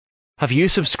Have you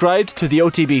subscribed to the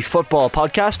OTB Football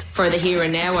Podcast? For the here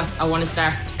and now, I want to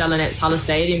start selling out Tallaght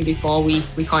Stadium before we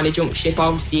kind of jump ship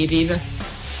over to the Aviva.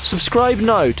 Subscribe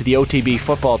now to the OTB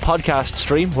Football Podcast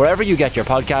stream wherever you get your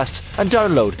podcasts and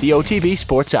download the OTB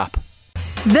Sports app.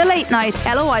 The Late Night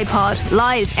LOI Pod,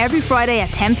 live every Friday at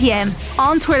 10 p.m.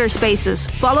 on Twitter Spaces.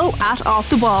 Follow at Off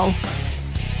The Ball.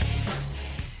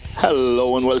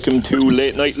 Hello and welcome to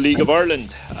Late Night League of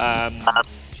Ireland.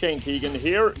 Shane Keegan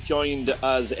here, joined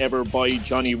as ever by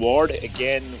Johnny Ward.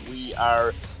 Again, we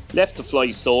are left to fly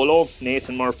solo.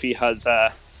 Nathan Murphy has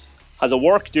a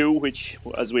work due, which,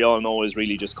 as we all know, is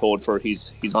really just code for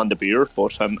he's on the beer.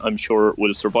 But I'm sure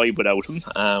we'll survive without him.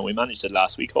 We managed it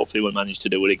last week. Hopefully, we'll manage to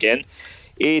do it again.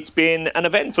 It's been an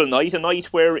eventful night, a night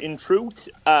where, in truth,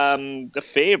 the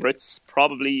favourites,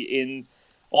 probably in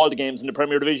all the games in the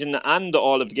Premier Division and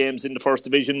all of the games in the First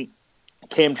Division,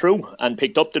 came through and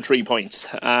picked up the 3 points.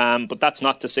 But that's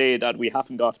not to say that we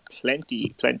haven't got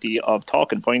plenty of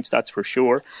talking points, that's for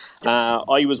sure.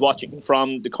 I was watching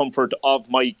from the comfort of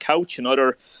my couch.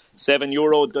 Another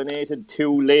 €7 donated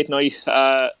to Late Night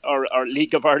or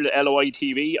League of Ireland LOI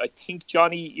TV. I think,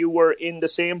 Johnny, you were in the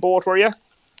same boat, were you?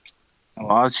 I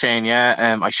was, Shane,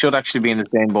 yeah. I should actually be in the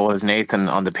same boat as Nathan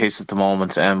on the piss at the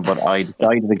moment, but I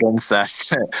decided against that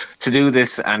to do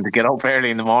this and to get up early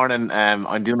in the morning.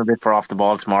 I'm doing a bit for Off The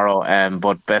Ball tomorrow,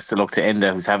 but best of luck to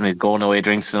Enda, who's having his going away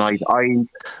drinks tonight.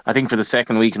 I think for the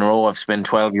second week in a row I've spent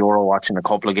 €12 watching a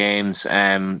couple of games.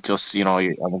 Just, you know,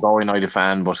 I'm a Galway United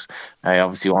fan, but I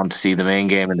obviously want to see the main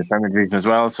game in the Premier Division as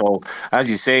well. So, as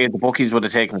you say, the bookies would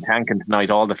have taken tanking tonight.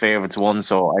 All the favourites won,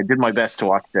 so I did my best to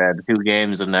watch the two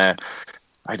games, and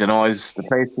I don't know, is the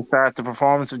place to start the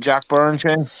performance of Jack Byrne,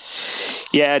 Shane?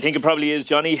 Yeah, I think it probably is,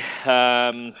 Johnny.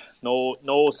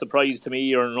 No surprise to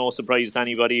me, or no surprise to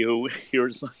anybody who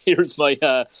here's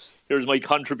my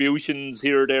contributions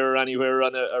here, there, or anywhere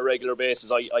on a regular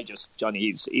basis. I just, Johnny,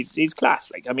 he's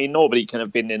class. Like, I mean, nobody can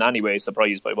have been in any way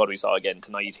surprised by what we saw again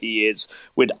tonight. He is,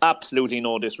 with absolutely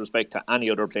no disrespect to any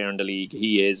other player in the league,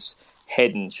 he is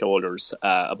head and shoulders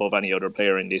above any other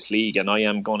player in this league, and I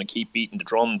am going to keep beating the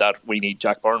drum that we need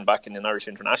Jack Byrne back in an Irish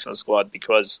international squad,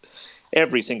 because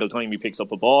every single time he picks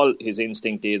up a ball, his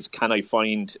instinct is, can I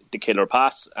find the killer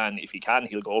pass? And if he can,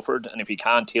 he'll go for it, and if he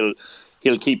can't,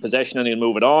 he'll keep possession and he'll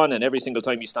move it on. And every single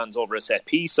time he stands over a set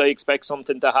piece, I expect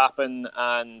something to happen.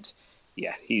 And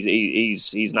yeah, he's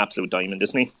an absolute diamond,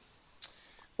 isn't he?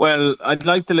 Well, I'd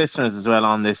like the listeners as well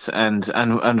on this, and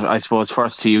I suppose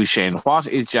first to you, Shane. What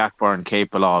is Jack Byrne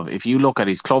capable of? If you look at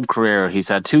his club career, he's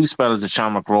had 2 spells at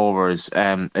Shamrock Rovers,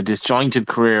 a disjointed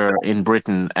career in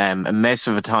Britain, a mess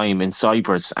of a time in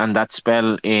Cyprus, and that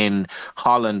spell in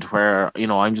Holland where, you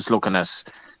know, I'm just looking at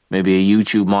maybe a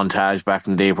YouTube montage back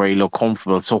in the day where he looked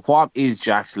comfortable. So what is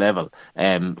Jack's level?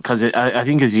 Because I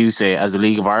think, as you say, as a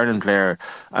League of Ireland player,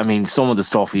 I mean, some of the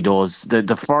stuff he does,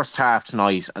 the first half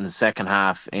tonight and the second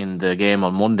half in the game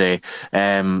on Monday,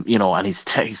 you know, and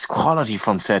his quality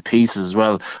from set pieces as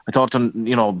well. I thought,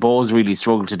 you know, Bows really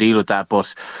struggled to deal with that,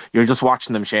 but you're just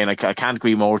watching them, Shane. I can't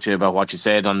agree more to you about what you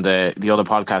said on the other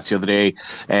podcast the other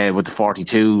day with the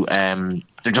 42.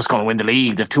 They're just going to win the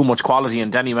league. They have too much quality,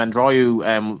 and Danny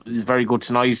Mandroiu is very good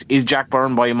tonight. Is Jack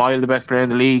Byrne by a mile the best player in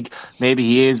the league? Maybe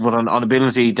he is, but on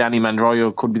ability, Danny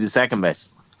Mandroiu could be the second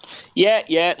best.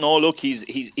 Yeah. No, look,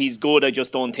 he's good. I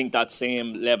just don't think that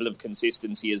same level of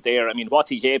consistency is there. I mean,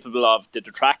 what's he capable of? The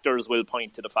detractors will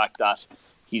point to the fact that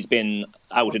he's been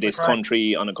out of this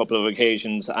country on a couple of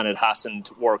occasions and it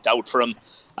hasn't worked out for him.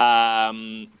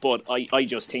 But I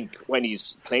just think when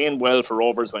he's playing well for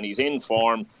Rovers, when he's in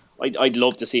form, I'd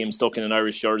love to see him stuck in an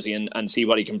Irish jersey and see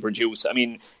what he can produce. I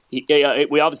mean,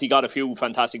 we obviously got a few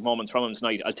fantastic moments from him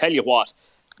tonight. I'll tell you what,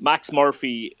 Max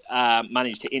Murphy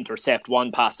managed to intercept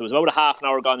one pass. There was about a half an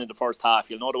hour gone in the first half.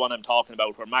 You'll know the one I'm talking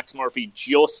about, where Max Murphy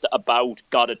just about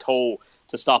got a toe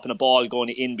to stopping a ball going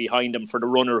in behind him for the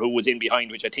runner who was in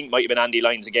behind, which I think might have been Andy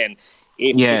Lyons again.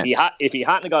 If he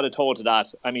hadn't got a toe to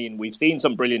that, I mean, we've seen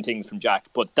some brilliant things from Jack,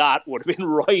 but that would have been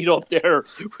right up there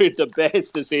with the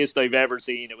best assist I've ever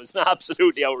seen. It was an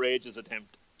absolutely outrageous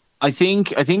attempt. I think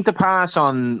the pass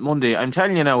on Monday, I'm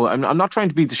telling you now, I'm not trying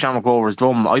to beat the Shamrock Rovers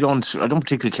drum. I don't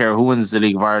particularly care who wins the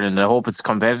League of Ireland. I hope it's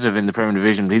competitive in the Premier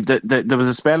Division. There was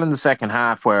a spell in the second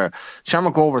half where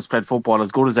Shamrock Rovers played football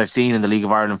as good as I've seen in the League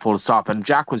of Ireland, full stop, and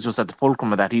Jack was just at the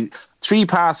fulcrum of that. He 3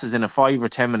 passes in a 5 or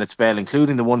 10 minute spell,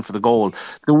 including the one for the goal.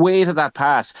 The weight of that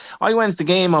pass. I went to the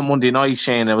game on Monday night,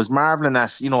 Shane. I was marvelling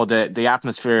at, you know, the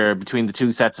atmosphere between the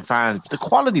two sets of fans. The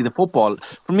quality of the football.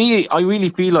 For me, I really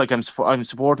feel like I'm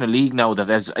supporting a league now that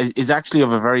is actually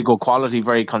of a very good quality,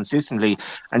 very consistently.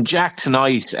 And Jack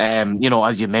tonight,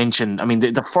 as you mentioned, I mean,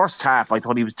 the first half, I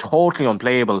thought he was totally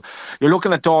unplayable. You're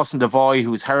looking at Dawson Devoy,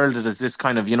 who's heralded as this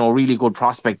kind of, really good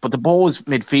prospect, but the Bows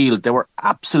midfield, they were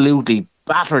absolutely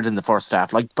battered in the first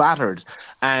half, like battered.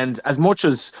 And as much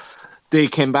as they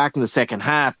came back in the second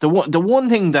half, the one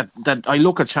thing that I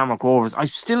look at Shamrock Rovers, I'm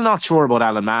still not sure about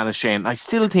Alan Manus, Shane. I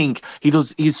still think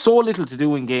he's so little to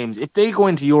do in games. If they go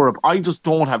into Europe, I just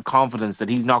don't have confidence that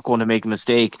he's not going to make a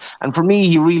mistake. And for me,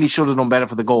 he really should have done better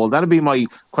for the goal. That'd be my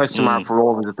question mark for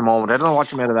Rovers at the moment. I don't know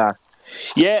what you made of that.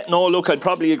 Yeah, no, look, I'd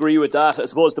probably agree with that. I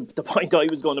suppose the point I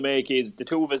was going to make is the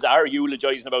two of us are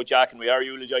eulogising about Jack, and we are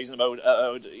eulogising about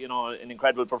an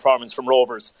incredible performance from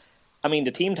Rovers. I mean,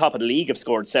 the team top of the league have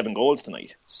scored 7 goals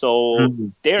tonight, so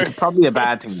it's probably a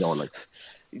bad thing though.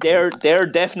 They're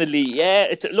definitely,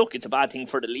 it's a bad thing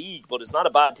for the league, but it's not a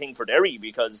bad thing for Derry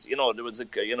because there was a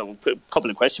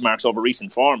couple of question marks over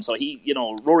recent form. So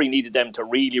Rory needed them to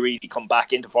really, really come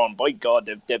back into form. By God,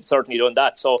 they've certainly done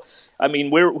that. So I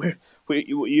mean,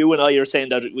 you and I are saying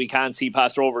that we can't see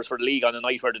past Rovers for the league on a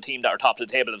night where the team that are top of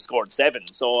the table have scored 7.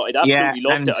 So I'd absolutely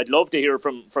love to. I'd love to hear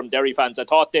from Derry fans. I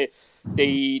thought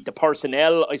the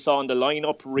personnel I saw in the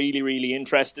lineup really, really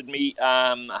interested me.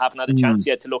 I haven't had a chance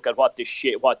yet to look at what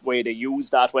way they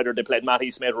used that, whether they played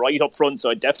Matty Smith right up front. So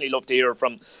I'd definitely love to hear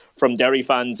from Derry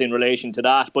fans in relation to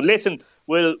that. But listen,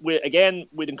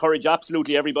 we'd encourage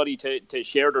absolutely everybody to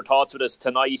share their thoughts with us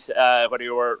tonight, whether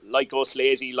you were like us,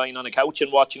 lazy, lying on a couch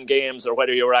and watching games, or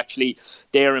whether you were actually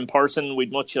there in person.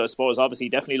 We'd much, I suppose, obviously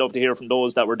definitely love to hear from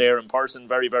those that were there in person,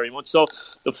 very, very much. So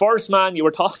the first man you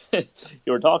were talking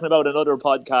about another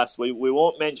podcast. We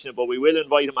won't mention it, but we will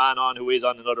invite a man on who is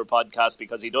on another podcast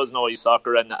because he does know his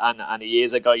soccer and he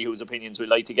is a guy whose opinions we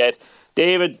like to get.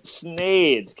 David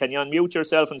Sneyd, can you unmute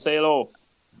yourself and say hello?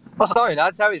 Oh, sorry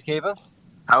lads, how are you keeping?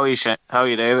 How are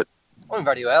you, David? I'm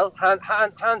very well.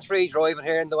 Hands-free driving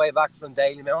here on the way back from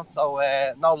Dalymount, so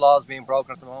no laws being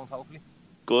broken at the moment, hopefully.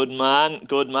 Good man.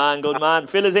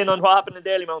 Fill us in on what happened in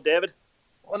Dalymount, David.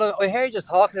 Well, I heard you just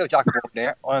talking about Jack Byrne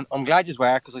there. I'm glad you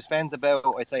were, because I spent about,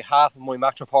 I'd say, half of my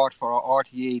match report for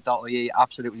RTE.ie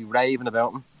absolutely raving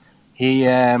about him. He...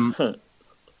 You're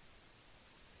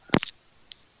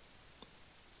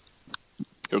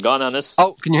gone on us.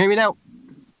 Oh, can you hear me now?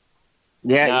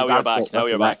 Yeah, now you're back. Now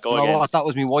you're back. Go again. What? That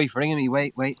was my wife ringing me.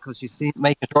 Wait, because she's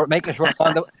making sure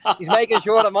she's making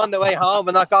sure I'm on the way home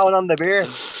and not going on the beer.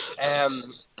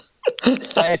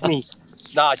 Saved me.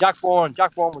 Nah, Jack Byrne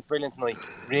was brilliant tonight.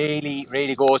 Really,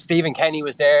 really good. Stephen Kenny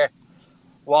was there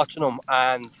watching him,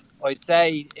 and I'd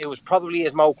say it was probably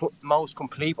his most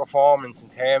complete performance in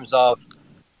terms of,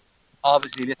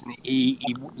 obviously, listen, he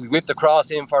whipped the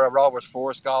cross in for a Rovers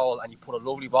first goal, and he put a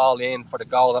lovely ball in for the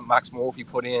goal that Max Murphy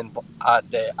put in at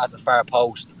the far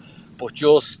post. But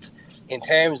just in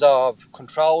terms of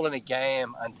controlling a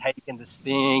game and taking the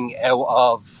sting out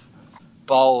of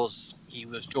balls, he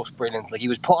was just brilliant. Like, he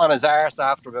was put on his arse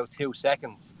after about 2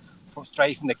 seconds,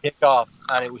 straight from the kickoff,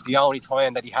 and it was the only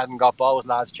time that he hadn't got Bows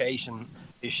lads chasing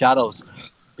his shadows.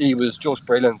 He was just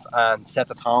brilliant and set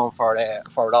the tone for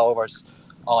Rovers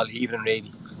all evening,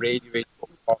 really, really, really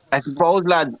good. I suppose,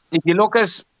 lad, if you look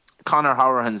at Conor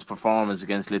Hourihan's performance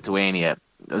against Lithuania,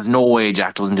 there's no way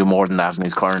Jack doesn't do more than that in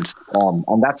his current form.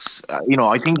 And that's, I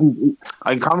think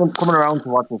I'm coming around to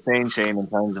what you're saying, Shane, in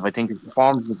terms of, I think his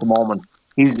performance at the moment,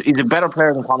 he's a better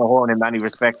player than Conor Hourihan in many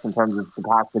respects in terms of the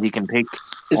pass that he can pick.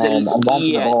 There's a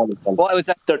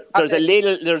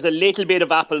little bit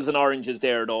of apples and oranges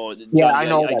there, though. Johnny. Yeah, I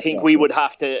know. I think we would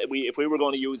have to. If we were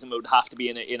going to use him, it would have to be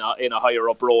in a higher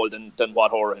up role than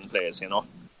what Hourihan plays. And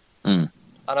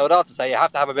I would also say you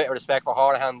have to have a bit of respect for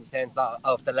Hourihan in the sense that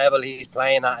of the level he's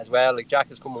playing at as well. Like, Jack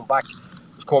is coming back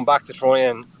to try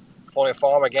and find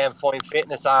form again, find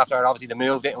fitness after obviously the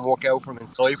move didn't work out for him in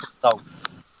Cyprus. So,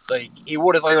 like, I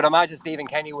would imagine Stephen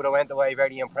Kenny would have went away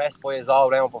very impressed by his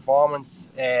all-round performance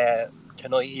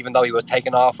tonight, even though he was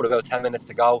taken off with about 10 minutes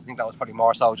to go. I think that was probably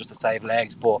more so just to save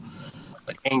legs. But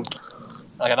I think,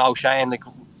 like, I know Shane, like,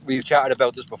 we've chatted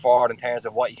about this before in terms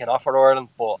of what he can offer Ireland,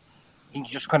 but I think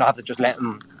you just kind of have to just let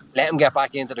him get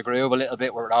back into the groove a little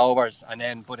bit with Rovers, and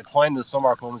then by the time the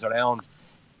summer comes around,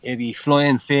 he'll be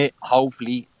flying fit,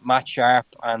 hopefully match sharp,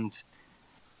 and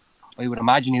I would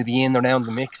imagine he'll be in around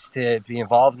the mix to be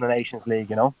involved in the Nations League.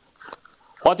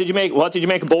 What did you make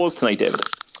of Bows tonight, David?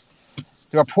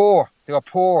 They were poor.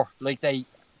 Like, they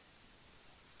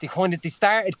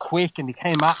started quick and they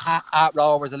came at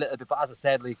Rovers a little bit, but as I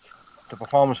said, like, the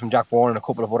performance from Jack Byrne and a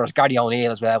couple of others, Gary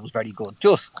O'Neill as well, was very good.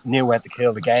 Just knew when to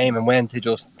kill the game and when to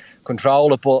just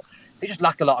control it, but they just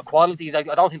lacked a lot of quality. Like,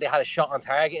 I don't think they had a shot on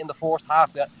target in the first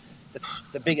half. That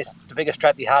the biggest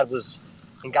threat he had was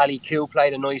when Gally Q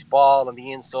played a nice ball on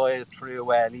the inside through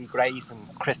Lee Grace, and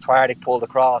Chris Twardick pulled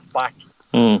across back.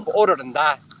 But other than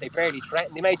that, they barely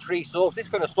threatened. They made 3 subs. This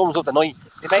kind of sums up the night.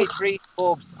 They made 3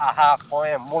 subs at half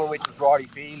time, one of which was Rory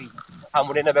Feely. And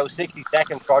within about 60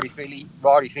 seconds, Rory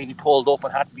Feely pulled up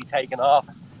and had to be taken off.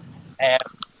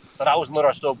 So that was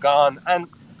another sub gone. And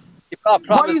you've got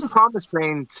Why is Promise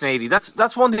playing Snady?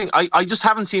 That's one thing. I just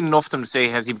haven't seen enough of them to say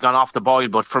has he gone off the boil.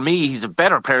 But for me, he's a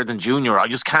better player than Junior. I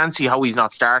just can't see how he's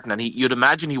not starting. And you'd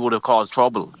imagine he would have caused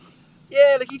trouble.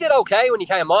 Yeah, like he did okay when he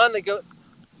came on. Like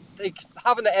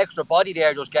having the extra body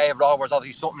there just gave Rovers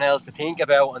obviously something else to think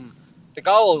about. And the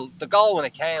goal when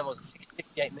it came was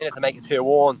 68 minutes to make it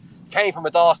 2-1. Came from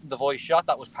a Dawson Device shot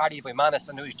that was parried by Manus,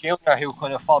 and it was Junior who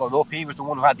kind of followed up. He was the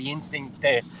one who had the instinct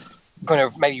to kind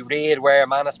of maybe read where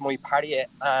Manus might parry it,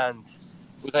 and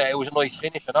it was a nice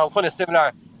finish. You know, kind of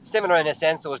similar in a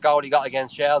sense to his goal he got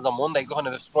against Shells on Monday. Kind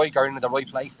of a striker in the right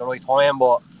place at the right time.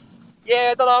 But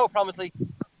yeah, I don't know. Promise, like,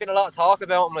 there's been a lot of talk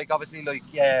about him. Like obviously, like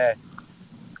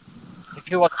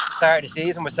who at the start of the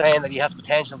season was saying that he has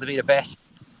potential to be the best.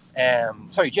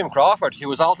 Jim Crawford, who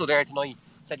was also there tonight,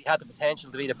 said he had the potential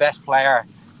to be the best player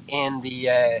in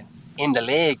the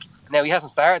league. Now, he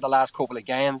hasn't started the last couple of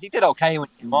games. He did okay when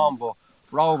he came on, but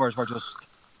Rovers were just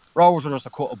a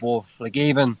cut above. Like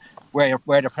even where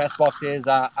the press box is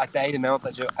at Dalymount,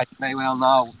 as you may well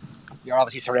know, you're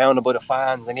obviously surrounded by the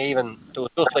fans, and even there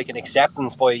was just like an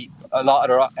acceptance by a lot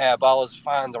of the Bohs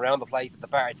fans around the place that the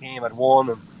better team had won.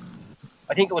 And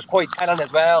I think it was quite telling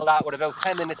as well that with about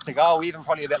 10 minutes to go, even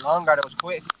probably a bit longer, there was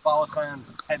quite a few Bohs fans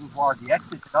heading toward the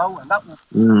exit, you know, and that was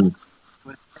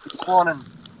fun, and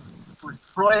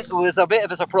it was a bit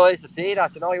of a surprise to see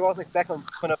that, you know. He wasn't expecting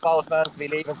kind of Bohs fans to be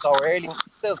leaving so early.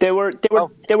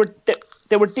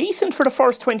 They were decent for the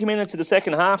first 20 minutes of the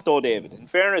second half, though, David. In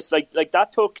fairness, like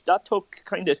that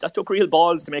took real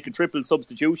balls to make a triple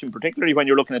substitution, particularly when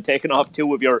you're looking at taking off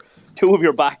two of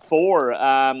your back four.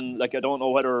 Like I don't know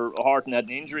whether Horton had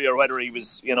an injury or whether he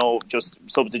was, you know, just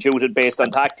substituted based on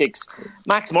tactics.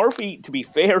 Max Murphy, to be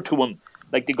fair to him,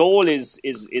 like the goal is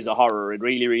a horror. It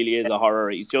really, really is a horror.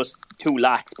 He's just too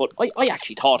lax. But I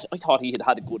actually thought he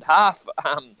had a good half.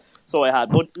 So I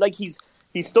had, but like he's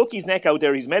stuck his neck out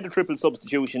there. He's made a triple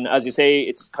substitution. As you say,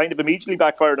 it's kind of immediately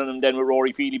backfired on him then with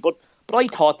Rory Feely. But I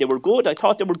thought they were good. I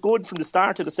thought they were good from the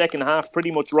start of the second half,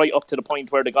 pretty much right up to the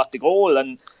point where they got the goal.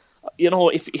 And, you know,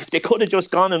 if they could have just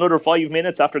gone another 5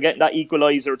 minutes after getting that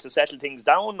equaliser to settle things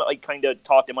down, I kind of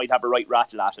thought they might have a right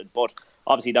rattle at it. But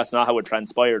obviously that's not how it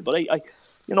transpired. But I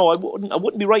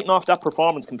wouldn't be writing off that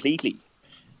performance completely.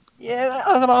 Yeah,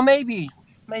 I don't know. Maybe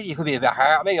it could be a bit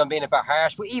harsh. Maybe I'm being a bit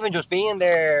harsh. But even just being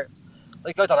there,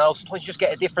 like, I don't know, sometimes you just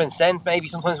get a different sense. Maybe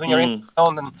sometimes when you're in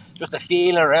town and just the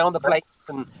feeling around the place,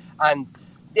 and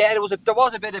yeah, there was a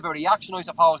bit of a reaction, I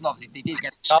suppose. And obviously they did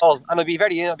get the goal, and I'd be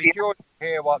curious to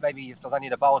hear what maybe if there's any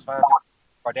of the Bohs fans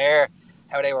were there,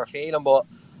 how they were feeling. But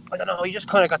I don't know, you just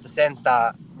kind of got the sense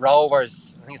that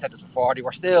Rovers, I think I said this before, they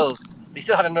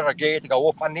still had another gear to go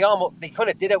up, and they kind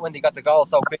of did it when they got the goal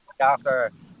so quickly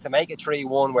after to make it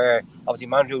 3-1, where obviously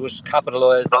Mandrew was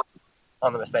capitalised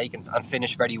on the mistake and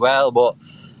finished very well. But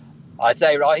I'd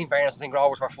say, in fairness, I think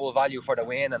Rovers were full value for the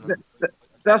win. And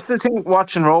that's the thing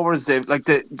watching Rovers. They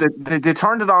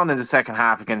turned it on in the second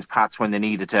half against Pats when they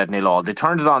needed to at 0-0. They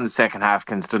turned it on in the second half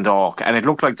against Dundalk, and it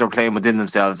looked like they were playing within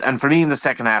themselves. And for me, in the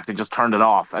second half, they just turned it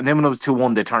off. And then when it was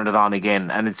 2-1, they turned it on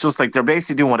again. And it's just like they're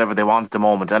basically doing whatever they want at the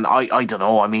moment. And I don't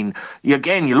know. I mean, you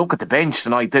look at the bench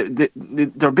tonight.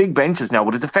 They're big benches now,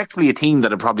 but it's effectively a team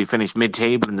that had probably finished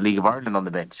mid-table in the League of Ireland on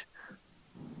the bench.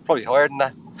 Probably higher than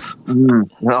that.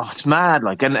 It's mad,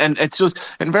 like, and it's just,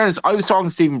 in fairness, I was talking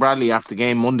to Stephen Bradley after the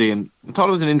game Monday, and I thought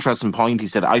it was an interesting point.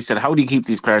 I said, how do you keep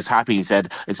these players happy? He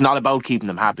said, it's not about keeping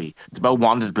them happy, it's about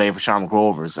wanting to play for Shamrock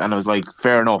Rovers. And I was like,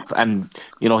 fair enough. And,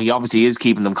 you know, he obviously is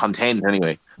keeping them content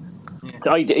anyway.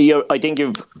 I think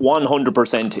you've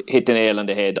 100% hit the nail on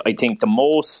the head. I think the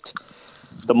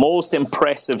most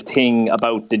impressive thing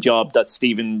about the job that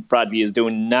Stephen Bradley is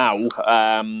doing now,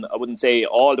 I wouldn't say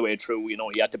all the way through, you know,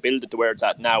 you have to build it to where it's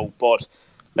at now, but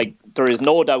like there is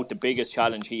no doubt the biggest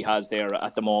challenge he has there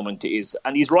at the moment is,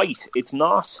 and he's right, it's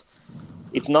not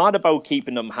about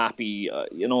keeping them happy.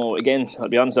 You know, again, I'll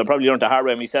be honest, I probably learned the hard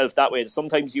way myself that way.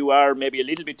 Sometimes you are maybe a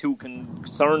little bit too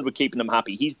concerned with keeping them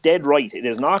happy. He's dead right. It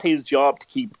is not his job to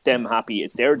keep them happy.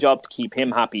 It's their job to keep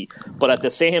him happy. But at the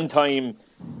same time,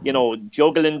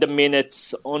 juggling the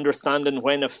minutes, understanding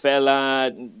when a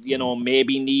fella,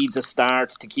 maybe needs a start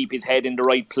to keep his head in the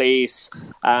right place.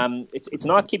 It's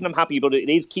not keeping him happy, but it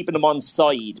is keeping him on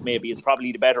side, maybe is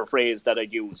probably the better phrase that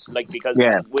I'd use. Because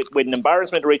with an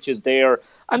embarrassment riches there,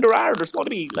 and there's going to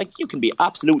be, you can be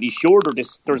absolutely sure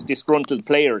there's disgruntled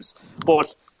players,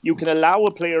 but you can allow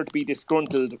a player to be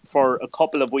disgruntled for a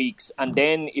couple of weeks, and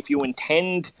then if you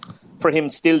intend for him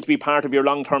still to be part of your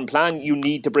long-term plan, you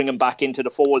need to bring him back into the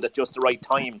fold at just the right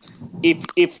time.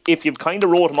 If you've kind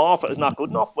of wrote him off as not good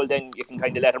enough, well then you can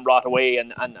kind of let him rot away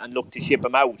and look to ship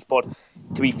him out. But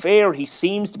to be fair, he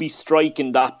seems to be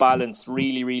striking that balance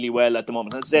really, really well at the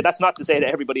moment. And that's not to say that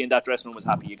everybody in that dressing room was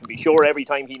happy. You can be sure every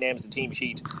time he names the team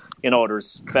sheet,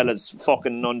 there's fellas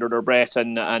fucking under their breath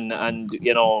and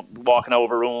walking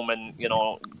over room and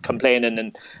complaining.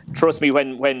 And trust me,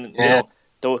 when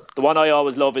the one I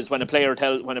always love is when a player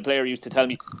used to tell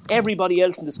me, everybody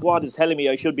else in the squad is telling me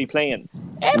I should be playing.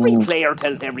 Every player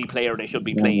tells every player they should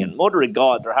be playing. Mother of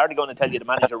God, they're hardly going to tell you the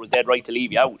manager was dead right to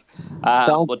leave you out.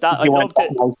 But that I love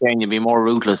to. You'd be more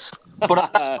ruthless. But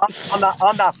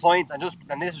on that point, and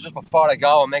this is just before I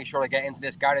go and make sure I get into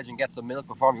this garage and get some milk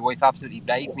before my wife absolutely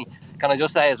baits me. Can I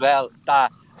just say as well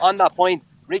that on that point,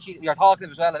 Richie, you're talking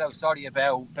as well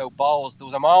about balls. There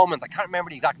was a moment, I can't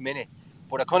remember the exact minute,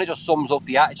 but it kind of just sums up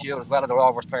the attitude as well of the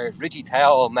Rovers players. Richie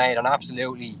Towell made an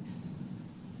absolutely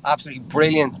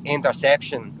brilliant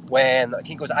interception when I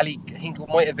think it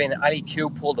might have been Ali Q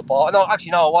pulled the ball. No,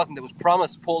 actually no, it wasn't. It was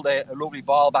Promise pulled a lovely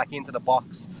ball back into the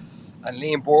box, and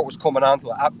Liam Burt was coming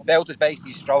onto it, about to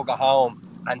basically stroke it home,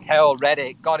 and Towell read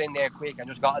it, got in there quick, and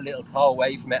just got a little toe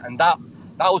away from it, and that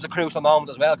was a crucial moment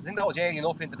as well, because I think that was early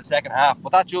enough into the second half.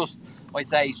 But that just, I'd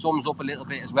say, sums up a little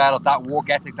bit as well of that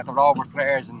work ethic that the Rovers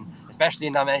players, and especially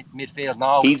in that midfield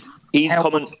now. He's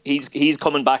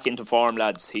coming back into form,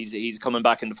 lads. He's coming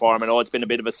back into form. I know it's been a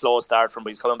bit of a slow start for him, but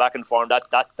he's coming back into form.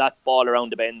 That ball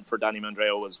around the bend for Danny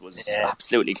Mandreo was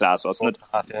absolutely class, wasn't it?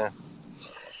 Yeah.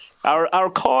 Our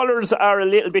callers are a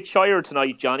little bit shyer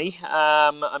tonight, Johnny.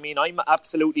 I'm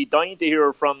absolutely dying to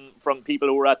hear from people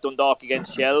who were at Dundalk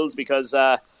against Shells, because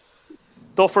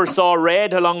Duffer saw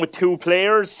red along with two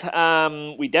players.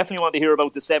 We definitely want to hear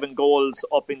about the 7 goals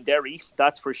up in Derry,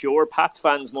 that's for sure. Pats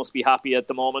fans must be happy at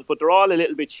the moment, but they're all a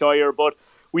little bit shyer. But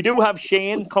we do have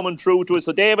Shane coming through to us.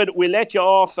 So David, we'll let you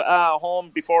off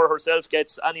home before herself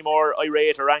gets any more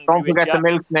irate or angry. Don't forget the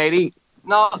milk, Nady.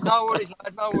 No worries,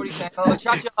 lads. No worries. I'll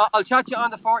chat you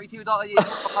on the 42.ie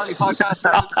podcast.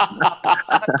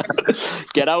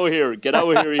 Get out of here,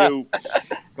 you.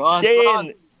 Go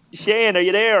on, Shane, are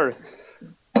you there?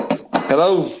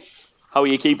 Hello. How are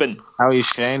you keeping? How are you,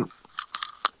 Shane?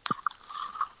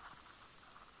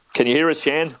 Can you hear us,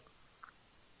 Shane?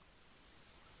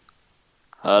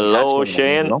 Hello,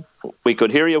 Shane. Hello. We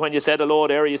could hear you when you said hello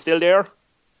there. Are you still there?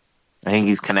 I think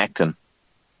he's connecting.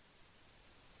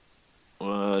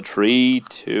 3,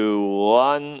 2,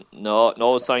 1.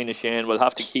 No sign of Shane. We'll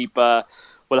have to keep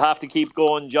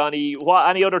going, Johnny.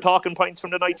 Any other talking points from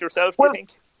the night yourself, do you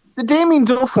think? The Damien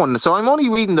Duff one. So I'm only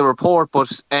reading the report, but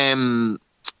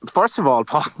first of all,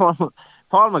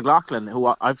 Paul McLaughlin,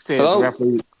 who I've said is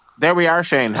referee. There we are,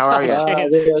 Shane. How are you?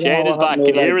 Shane is back. Can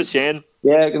you hear us, Shane?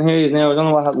 Yeah, I can hear you now. I don't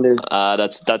know what happened there.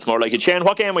 That's more like it. Shane,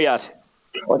 what game were you at?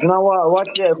 Well, you know what? I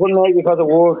watched it. I couldn't make it because of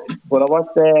work, but I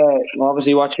watched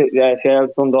Shells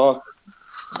Dundalk.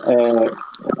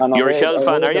 You're a Shells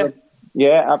fan, are you?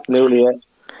 Yeah, absolutely. Yeah.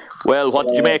 Well, what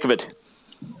did you make of it?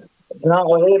 I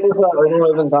know everyone's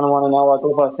going to want to know what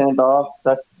Duffer sent off.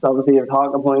 That's obviously a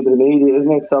talking point of the media,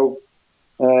 isn't it? So,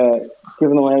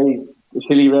 giving away the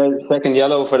silly red second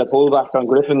yellow for the pullback on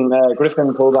Griffin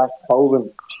pullback Hogan,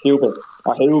 stupid,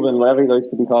 or Heuben, whatever he likes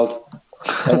to be called.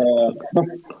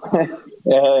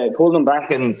 Pulled him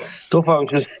back, and Duffer was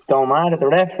just so mad at the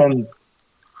ref, and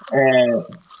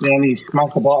then he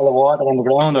smashed a bottle of water on the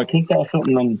ground or kicked or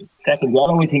something, and second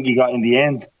yellow I think he got in the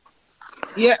end.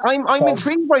 Yeah, I'm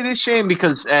intrigued by this, Shane,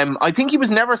 because I think he was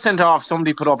never sent off.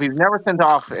 Somebody put up he was never sent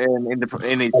off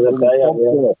in his.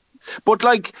 But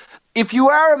if you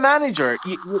are a manager,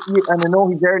 and I know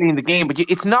he's early in the game, but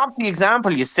it's not the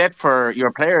example you set for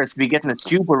your players to be getting a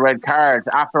stupid red card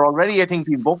after already, I think,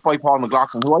 being booked by Paul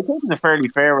McLaughlin, who I think is a fairly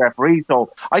fair referee.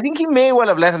 So I think he may well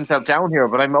have let himself down here,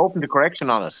 but I'm open to correction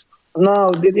on it. No,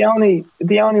 the only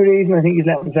reason I think he's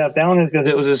let himself down is because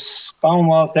it was a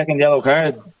stonewall second yellow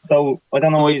card. So I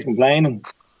don't know why he's complaining.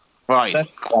 Right.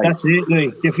 That's it.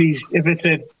 Like, if it's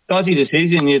a dodgy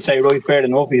decision, you'd say right, fair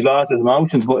enough. He's lost his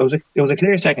emotions, but it was a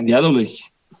clear second yellow. Like.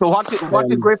 So what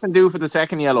did Griffin do for the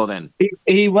second yellow then?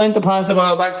 He went to pass the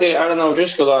ball back to Aaron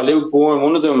O'Driscoll or Luke Bourne,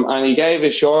 one of them, and he gave a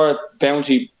short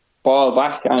bouncy ball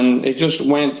back, and it just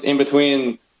went in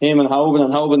between him and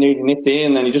Hoban nearly nipped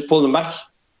in, and he just pulled him back.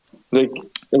 Like,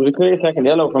 it was a clear second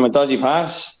yellow from a dodgy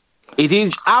pass. It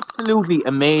is absolutely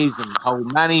amazing how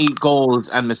many goals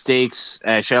and mistakes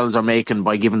Shells are making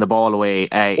by giving the ball away.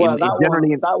 That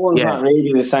one's not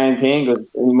really the same thing, because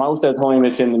most of the time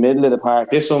it's in the middle of the park.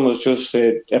 This one was just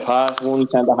a pass, one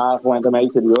centre half went to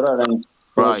make to the other, and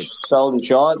was solely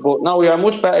short. But no, we are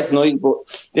much better tonight.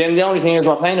 But then the only thing is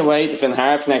we're playing away to Finn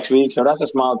Harps next week, so that's a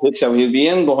small pitch. So he'll be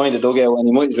in behind the dugout, and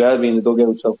he might as well be in the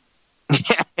dugout. So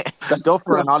that's tough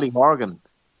for an Ollie Morgan.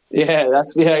 Yeah,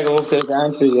 go up to the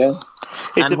answer. Yeah,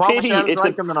 it's a pity.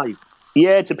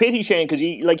 It's a pity, Shane, because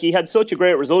he had such a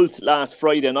great result last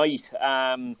Friday night.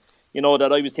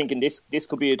 That I was thinking this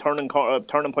could be a turning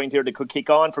point here that could kick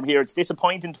on from here. It's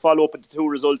disappointing to follow up with the two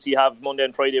results you have Monday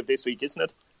and Friday of this week, isn't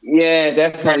it? Yeah,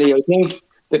 definitely. I think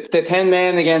the 10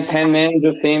 men against 10 men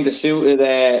just seemed to suit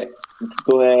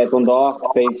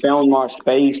Dundalk. They found more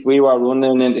space. We were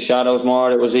running into shadows more.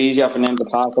 It was easier for them to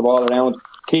pass the ball around.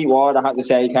 Keith Ward, I had to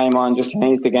say, came on, just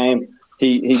changed the game.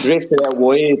 He drifted out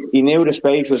wide. He knew the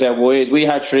space was out wide. We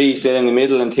had 3 still in the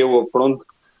middle and 2 up front.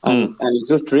 And he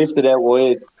just drifted out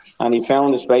wide. And he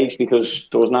found the space because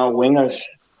there was no wingers.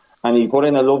 And he put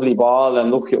in a lovely ball.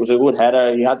 And look, it was a good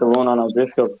header. He had to run on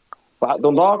O'Driscoll. But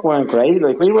Dundalk weren't great.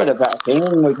 Like, we were the better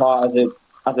team, we thought,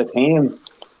 as a team.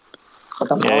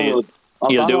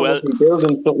 You'll do well.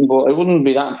 But I wouldn't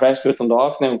be that impressed with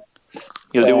Dundalk now.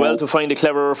 You'll do well to find a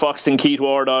cleverer fox than Keith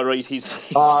Ward, all right. The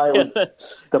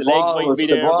ball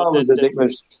was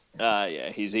ridiculous.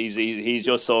 He's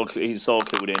just so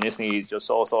clued in, isn't he? He's just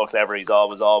so clever. He's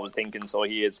always thinking. So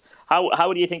he is.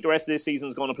 How do you think the rest of this season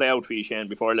is going to play out for you, Shane?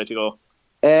 Before I let you go,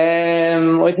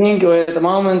 I think at the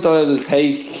moment I'll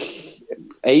take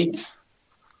 8.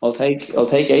 I'll take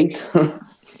 8.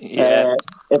 Yeah,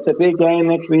 it's a big game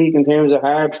next week in terms of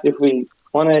Harps. If we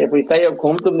stay up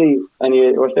comfortably, and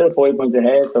we're still 5 points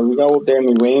ahead, so we go up there and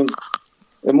we win.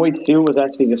 It might suit us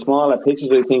actually. The smaller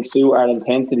pitches, I think, suit our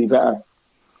intensity better.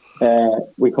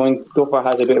 We think Duffer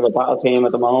has a bit of a battle team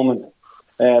at the moment.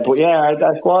 But yeah,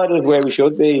 our squad is where we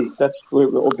should be. That's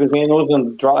up between us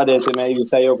and Drogheda to maybe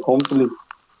stay up comfortably.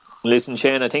 Listen,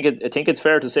 Shane, I think it's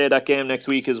fair to say that game next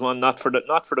week is one not for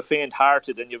the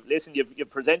faint-hearted. And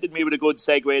you've presented me with a good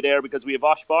segue there, because we have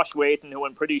Osh Bosch waiting, who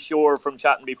I'm pretty sure from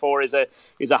chatting before is a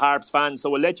Harps fan.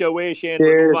 So we'll let you away, Shane.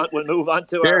 We'll move on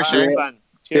to our Harps fan.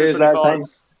 Cheers for the call.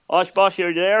 Thanks. Osh Bosch,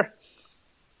 you're there.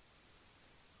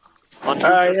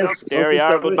 Yes. There you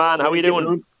are, good man. How are you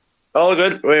doing? All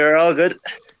good. We're all good.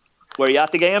 Were you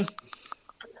at the game?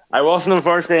 I wasn't,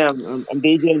 unfortunately. I'm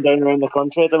DJing down around the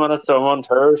country at the minute, so I'm on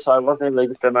tour, so I wasn't able to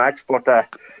get the match. But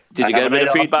did you get a bit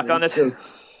of feedback on it?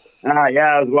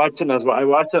 Yeah, I was watching. I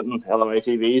watched it on LOI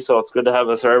TV, so it's good to have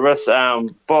a service.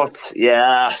 But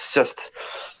yeah, it's a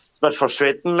bit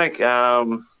frustrating. Like,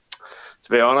 to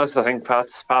be honest, I think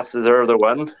Pats deserve the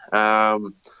win. I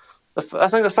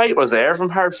think the fight was there from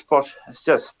Harps, but it's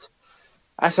just,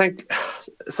 I think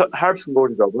Harps can go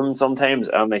to Dublin sometimes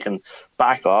and they can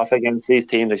back off against these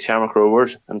teams like Shamrock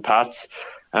Rovers and Pats.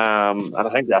 And I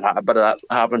think that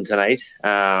happened tonight.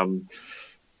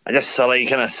 Just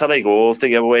silly goals to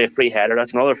give away a free header.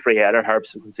 That's another free header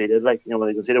Harps have conceded. Like, when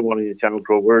they conceded one against Shamrock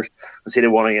Rovers,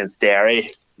 conceded one against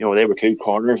Derry. They were 2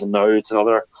 corners, and now it's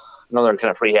another kind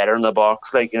of free header in the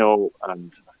box. Like,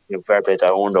 and fair play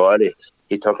to Owen Doyle.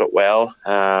 He took it well.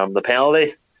 The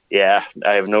penalty, yeah,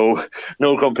 I have no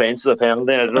complaints to the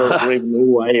penalty. I don't even know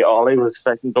why Ollie was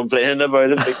fucking complaining about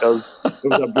it, because it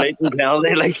was a blatant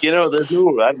penalty. Like, there's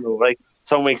no, I don't know, like,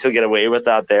 some weeks you'll get away with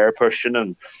that there, pushing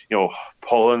and,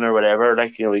 pulling or whatever.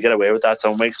 Like, you get away with that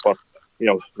some weeks, but,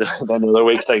 then other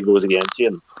weeks, like, goes against you,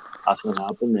 and that's what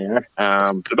happened there.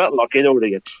 A bit lucky, though, to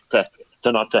get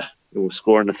to not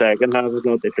score in the second half. It's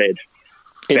not they played.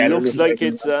 It looks like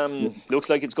it's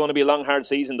going to be a long, hard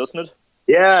season, doesn't it?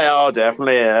 Yeah,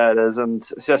 definitely. Yeah, it is, and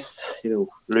it's just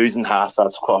losing half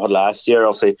that squad last year.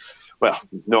 Obviously, well,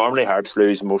 normally Hearts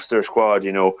lose most of their squad,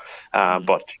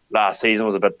 but last season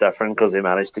was a bit different because they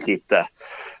managed to keep the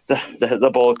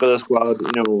bulk of the squad.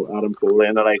 Adam Foley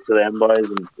and the likes of them boys,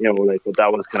 and but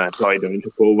that was kind of tied down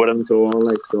to COVID and so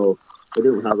on. So they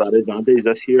don't have that advantage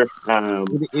this year.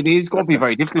 It is going to be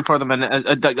very difficult for them. And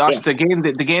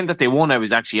the game that they won, I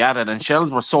was actually at it, and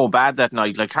Shells were so bad that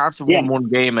night. Like, Harps have won one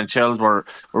game and Shells were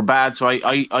bad. So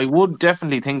I would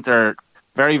definitely think they're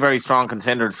very, very strong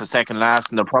contenders for second last,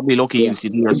 and they're probably lucky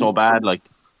UCD are so bad. Like,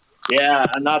 yeah,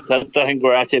 and that's it. I think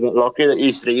we're actually a bit lucky that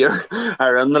UCD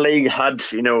are in the league. Had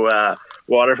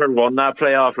Waterford won that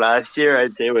playoff last year,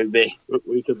 I'd say we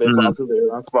could be possibly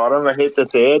rock bottom. I hate to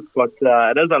say it, but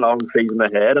it is a long season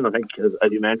ahead, and I think,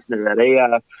 as you mentioned already,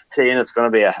 Shane, it's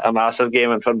going to be a massive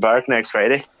game in Finn Park next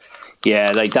Friday.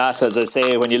 Yeah, like that, as I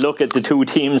say, when you look at the two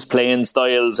teams' playing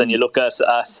styles and you look at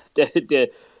the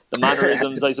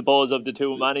mannerisms, I suppose, of the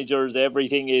two managers,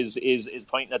 everything is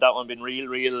pointing at that one being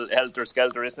real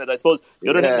helter-skelter, isn't it? I suppose the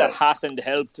other thing that hasn't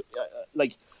helped,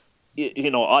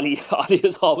 Ollie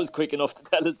is always quick enough to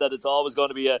tell us that it's always going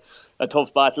to be a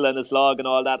tough battle and a slog and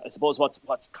all that. I suppose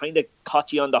what's kind of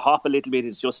caught you on the hop a little bit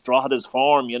is just Droghada's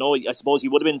form. I suppose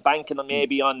you would have been banking on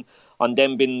maybe on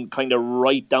them being kind of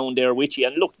right down there with you.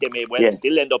 And look, they may well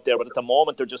still end up there, but at the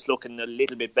moment they're just looking a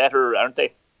little bit better, aren't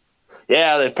they?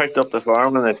 Yeah, they've picked up the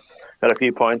form and they've got a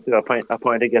few points. They got a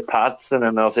point to get Pats, and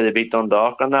then also they beat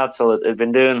Dundalk on that. So they've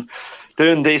been doing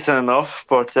decent enough.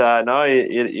 But no,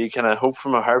 you kind of hope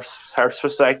from a Harps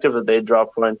perspective that they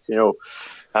drop points, sooner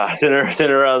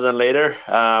rather than later.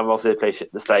 Also they play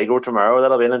the Sligo tomorrow.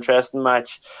 That'll be an interesting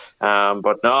match.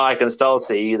 But no, I can still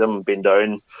see them being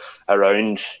down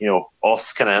around,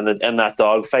 us kind of in that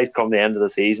dogfight come the end of the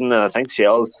season. And I think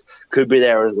Shells could be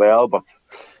there as well, but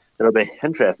it'll be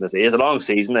interesting to see. It's a long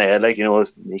season ahead,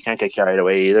 you can't get carried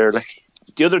away either.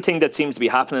 The other thing that seems to be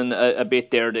happening a bit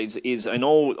there is I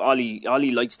know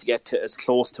Ollie likes to get as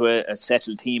close to a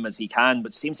settled team as he can,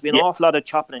 but seems to be an awful lot of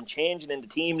chopping and changing in the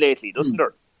team lately, doesn't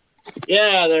there?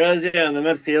 Yeah, there is, and the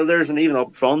midfielders, and even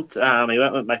up front. He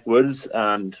went with McWoods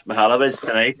and Mihalovic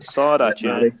tonight. Saw that,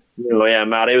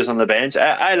 Matty was on the bench.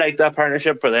 I like that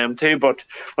partnership for them too, but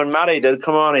when Matty did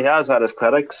come on, he has had his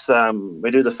critics.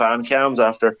 We do the fan cams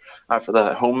after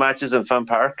the home matches in Finn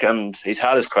Park, and he's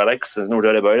had his critics, there's no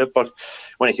doubt about it. But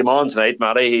when he came on tonight,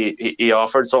 Matty, he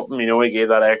offered something, he gave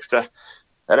that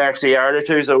extra yard or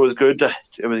two, so it was good.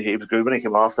 He was good when he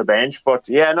came off the bench. But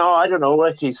yeah, no, I don't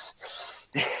know,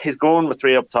 he's going with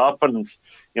 3 up top, and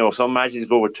some matches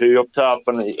go with 2 up top,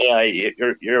 and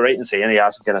you're right in saying he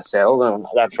hasn't kind of settled on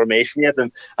that formation yet,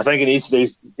 and I think he needs to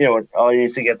do, he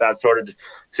needs to get that sorted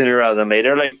sooner rather than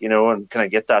later, and kind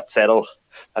of get that settlement,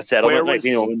 in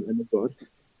the good.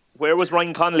 Where was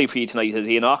Ryan Connolly for you tonight? Is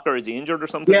he a knocker? Is he injured or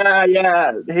something? Yeah.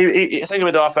 I think he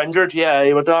went off injured. Yeah,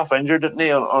 he went off injured, didn't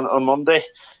he, on Monday?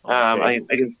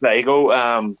 Against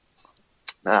Sligo.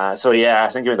 So yeah, I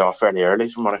think he went off fairly early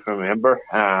from what I can remember.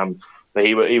 But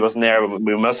he wasn't there.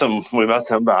 We miss him. We missed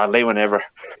him badly whenever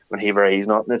he's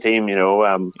not in the team.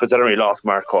 Considering we lost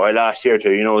Mark Coy last year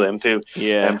too. Them two.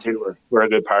 Yeah. Them two were a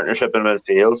good partnership in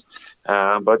midfield.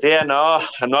 But yeah, no,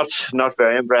 I'm not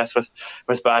very impressed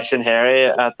with Bash and Harry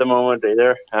at the moment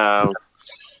either.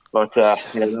 But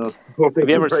have you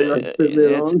ever seen?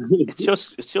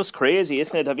 It's just crazy,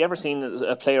 isn't it? Have you ever seen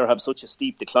a player have such a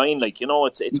steep decline?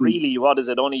 It's really, what is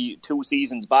it? Only 2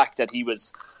 seasons back that he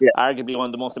was arguably one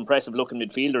of the most impressive looking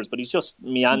midfielders, but he's just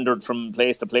meandered from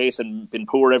place to place and been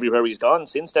poor everywhere he's gone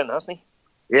since then, hasn't he?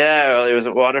 Yeah, well, he was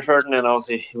at Waterford, and then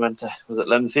obviously he went to, was it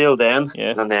Linfield then?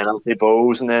 Yeah. And then obviously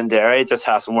Bowes, and then Derry. It just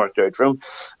hasn't worked out for him.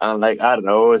 And I don't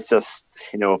know, it's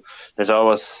just, there's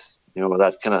always,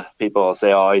 that kind of people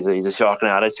say, he's a shocking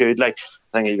attitude. I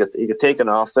think he got taken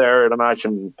off there at a match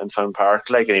in Finn Park,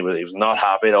 and he was not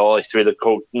happy at all. He threw the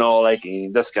coat and all,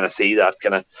 you just kind of see that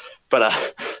kind of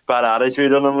bad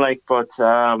attitude on him, but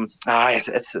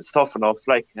it's tough enough,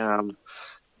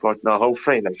 but no,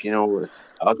 hopefully, it's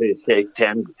obviously take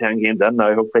 10 games in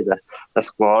now. Hopefully the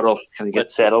squad will kind of get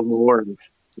settled more, and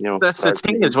that's the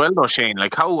thing as well, though, Shane.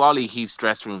 How Ollie keeps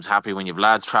dressing rooms happy when you've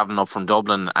lads travelling up from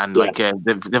Dublin, and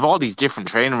they've all these different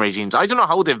training regimes. I don't know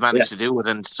how they've managed to do it,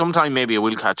 and sometime maybe I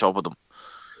will catch up with them.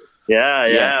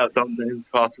 Yeah, sometimes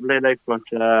possibly, but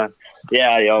you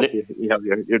have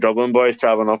your Dublin boys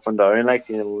travelling up and down,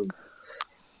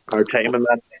 our time in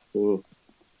that. So.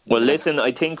 Well, listen,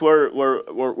 I think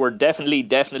we're definitely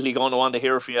going to want to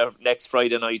hear from you next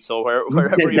Friday night. So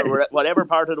wherever you're, whatever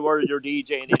part of the world you're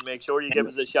DJing in, make sure you give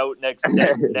us a shout next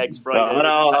Friday.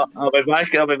 No, I'll be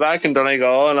back in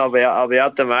Donegal, and I'll be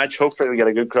at the match. Hopefully, we get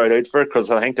a good crowd out for it, because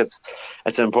I think it's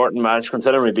an important match.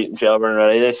 Considering we beaten Shelbourne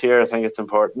already this year, I think it's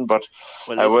important. But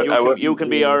you can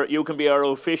be our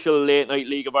official late night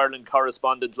League of Ireland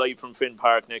correspondent live from Finn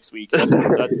Park next week.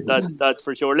 That's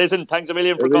for sure. Listen, thanks a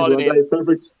million for calling in.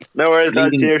 Perfect. No worries,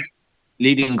 lads. Cheers.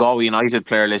 Leading Galway United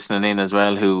player listening in as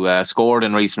well, who scored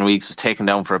in recent weeks, was taken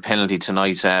down for a penalty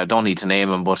tonight. Don't need to name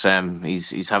him, but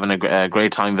he's having a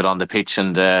great time of it on the pitch,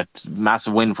 and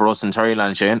massive win for us in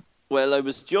Terryland, Shane. Well, I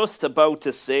was just about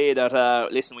to say that,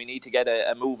 listen, we need to get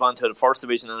a move on to the First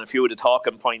Division and a few of the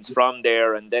talking points from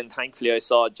there, and then thankfully I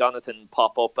saw Jonathan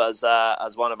pop up as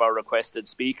one of our requested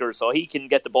speakers, so he can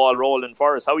get the ball rolling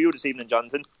for us. How are you this evening,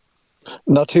 Jonathan?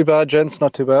 Not too bad, gents.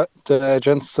 Not too bad,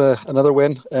 gents. Another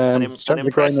win. An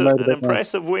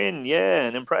impressive win. Yeah,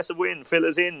 an impressive win. Fill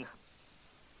us in.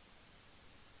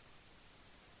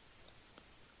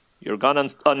 You're gone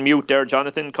on mute there,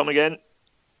 Jonathan. Come again.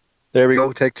 There we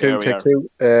go. Take two.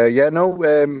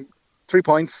 3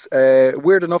 points.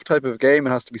 Weird enough type of game,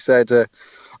 it has to be said.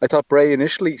 I thought Bray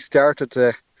initially started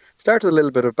a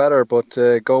little bit better, but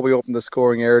Galway opened the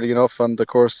scoring early enough, and of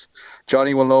course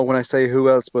Johnny will know when I say who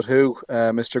else but who.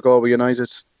 Mr. Galway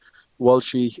United,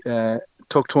 Walshy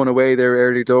tucked one away there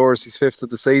early doors. He's 5th of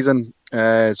the season.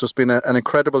 It's just been an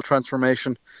incredible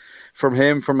transformation from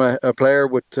him, from a player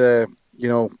with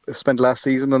spent last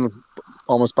season and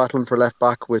almost battling for left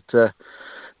back with the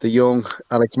young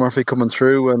Alex Murphy coming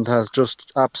through, and has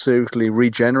just absolutely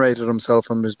regenerated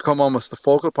himself and has become almost the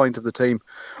focal point of the team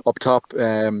up top,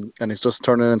 and he's just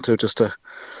turning into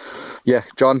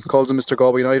John calls him Mr.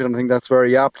 Galway United, and I think that's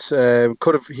very apt.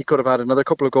 He could have had another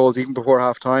couple of goals even before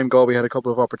half time. Galway had a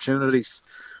couple of opportunities,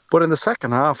 but in the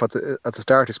second half, at the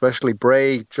start especially,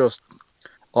 Bray just,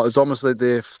 it's almost like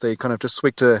they kind of just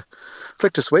flicked a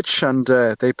switch, and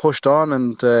they pushed on,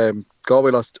 and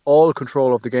Galway lost all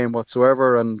control of the game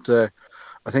whatsoever. And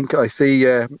I think I see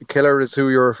Killer is who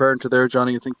you're referring to there,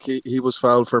 Johnny. I think he was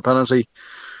fouled for a penalty,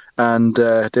 and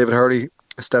David Hurley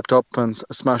stepped up and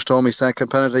smashed home his second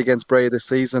penalty against Bray this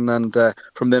season. And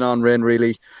from then on,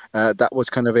 really, that was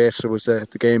kind of it. It was the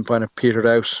game kind of petered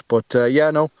out. But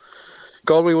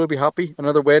Galway will be happy.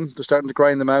 Another win. They're starting to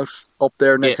grind them out up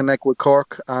there neck and neck with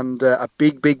Cork, and a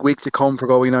big week to come for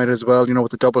Galway United as well.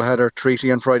 With the doubleheader,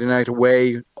 Treaty on Friday night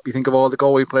away. You think of all the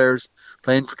Galway players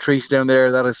playing for Treaty down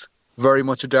there. That is very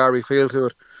much a derby feel to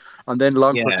it. And then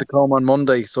Longford to come on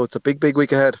Monday. So it's a big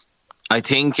week ahead. I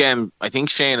think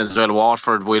Shane as well,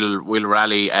 Waterford will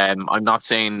rally. I'm not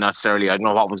saying necessarily, I don't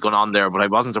know what was going on there, but I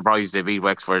wasn't surprised they beat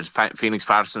Wexford. Phoenix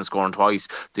Patterson scoring twice.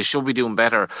 They should be doing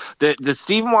better. The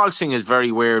Stephen Walsh thing is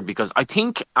very weird, because I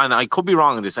think, and I could be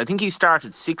wrong on this, I think he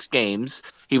started 6 games.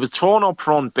 He was thrown up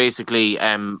front basically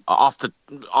off the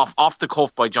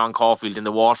cuff by John Caulfield in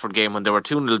the Waterford game when they were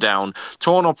 2-0 down.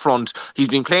 Thrown up front. He's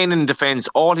been playing in defence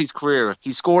all his career.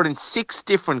 He scored in 6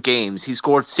 different games. He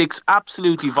scored 6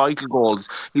 absolutely vital goals.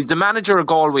 He's the manager of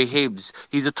Galway Hibs.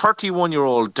 He's a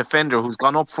 31-year-old defender who's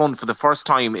gone up front for the first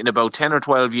time in about 10 or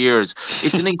 12 years.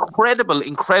 It's an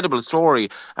incredible story.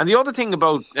 And the other thing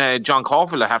about John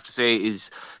Caulfield, I have to say, is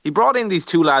he brought in these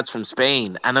 2 lads from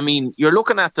Spain. And I mean, you're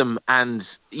looking at them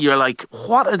and you're like,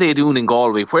 what are they doing in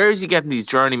Galway? Where is he getting these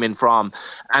journeymen from?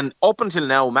 And up until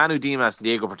now, Manu Dimas and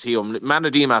Diego Portillo. Manu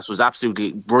Dimas was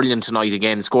absolutely brilliant tonight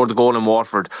again, scored the goal in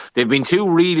Waterford. They've been 2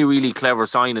 really clever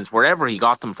signings wherever he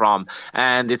got them from.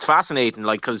 And it's fascinating,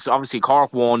 because obviously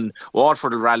Cork won,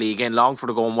 Waterford will rally again, Longford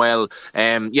are going well.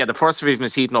 The first division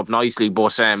is heating up nicely,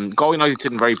 but Galway United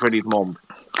sitting very pretty at the moment.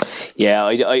 Yeah,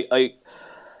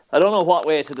 I don't know what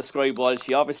way to describe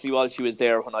Walshy. Obviously, Walshy was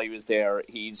there when I was there.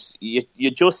 It's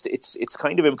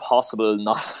kind of impossible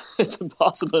not. It's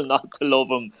impossible not to love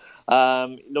him.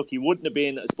 Look, he wouldn't have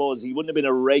been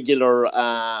a regular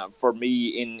for me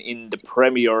in the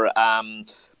Premier.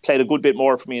 Played a good bit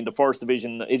more for me in the first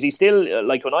division. Is he still,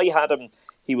 like when I had him,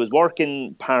 he was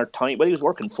working part-time. Well, he was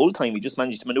working full-time. He just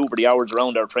managed to manoeuvre the hours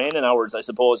around our training hours, I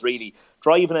suppose, really.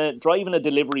 Driving a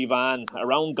delivery van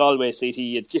around Galway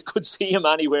City. You could see him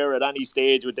anywhere at any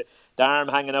stage with the arm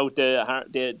hanging out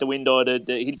the window.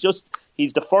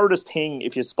 He's the furthest thing.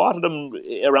 If you spotted him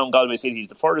around Galway City, he's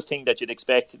the furthest thing that you'd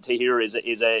expect to hear is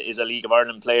a League of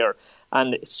Ireland player.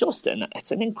 And it's just an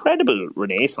incredible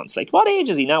renaissance. Like, what age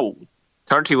is he now?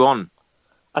 31.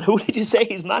 And who did you say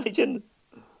he's managing?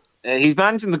 He's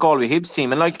managing the Galway Hibs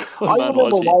team, and I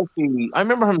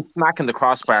remember him smacking the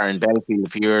crossbar in Belfield a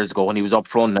few years ago when he was up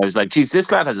front, and I was like, geez,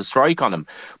 this lad has a strike on him.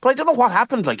 But I don't know what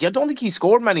happened. I don't think he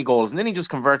scored many goals, and then he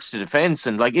just converts to defence,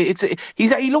 and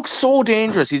he looks so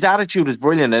dangerous. His attitude is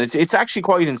brilliant, and it's actually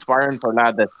quite inspiring for a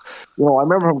lad that, I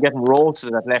remember him getting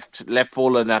roasted at left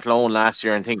full in that loan last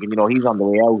year, and thinking, he's on the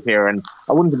way out here, and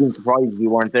I wouldn't have been surprised if he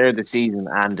weren't there this season,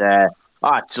 and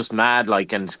it's just mad,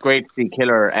 and it's great to see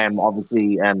Killer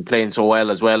obviously playing so well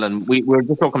as well, and we're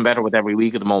just looking better with every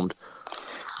week at the moment.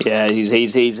 Yeah,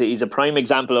 he's a prime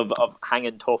example of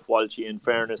hanging tough, Walshy, in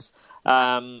fairness.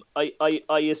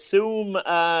 I assume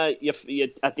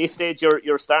at this stage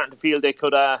you're starting to feel they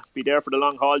could be there for the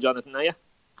long haul, Jonathan, are you?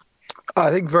 I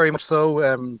think very much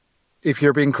so. If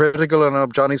you're being critical,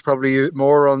 and Johnny's probably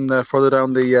more on further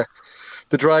down the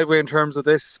driveway in terms of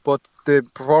this, but the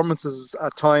performances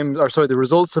at times, the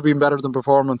results have been better than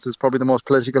performance is probably the most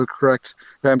politically correct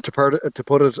to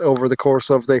put it over the course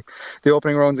of the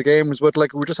opening rounds of games. But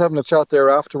we're just having a chat there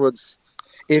afterwards.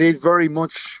 It is very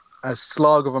much a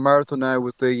slog of a marathon now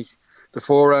with the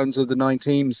 4 rounds of the 9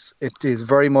 teams. It is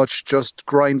very much just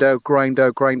grind out,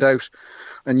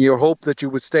 and you hope that you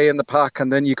would stay in the pack,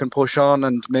 and then you can push on,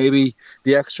 and maybe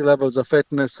the extra levels of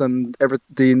fitness and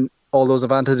everything, all those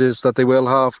advantages that they will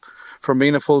have from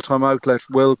being a full-time outlet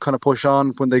will kind of push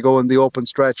on when they go in the open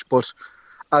stretch. But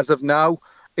as of now,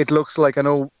 it looks like, I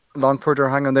know Longford are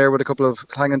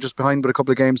hanging just behind with a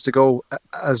couple of games to go,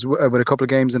 with a couple of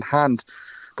games in hand.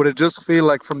 But it just feel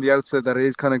like from the outset that it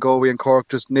is kind of Galway and Cork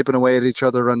just nipping away at each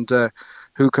other, and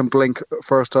who can blink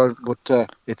first out. But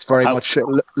it's very much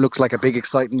looks like a big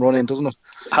exciting run in, doesn't it?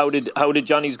 How did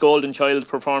Johnny's golden child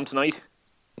perform tonight?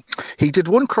 He did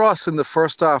one cross in the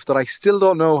first half that I still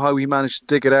don't know how he managed to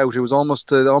dig it out. It was almost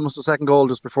the second goal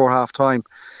just before half time.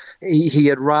 He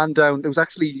had ran down. It was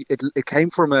actually it came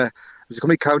from a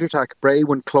counter-attack. Bray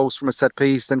went close from a set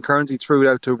piece. Then Kearnsey threw it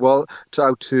out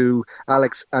to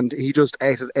Alex, and he just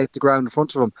ate the ground in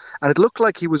front of him. And it looked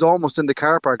like he was almost in the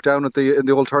car park down in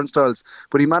the old turnstiles.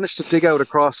 But he managed to dig out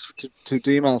across to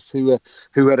Dimas, who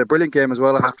had a brilliant game as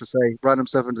well, I have to say. Ran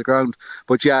himself into the ground.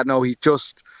 But yeah, no, he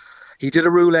did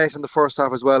a roulette in the first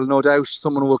half as well. No doubt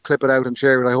someone will clip it out and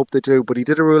share it. I hope they do. But he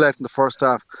did a roulette in the first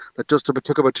half that just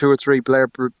took about 2 or 3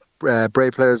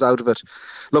 Bray players out of it.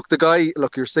 Look,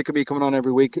 you're sick of me coming on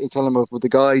every week telling him about, but the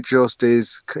guy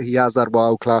he has that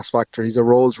wow class factor. He's a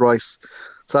Rolls Royce.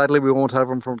 Sadly, we won't have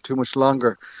him for too much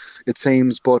longer, it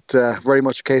seems, but very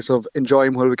much a case of enjoy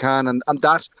him while we can. And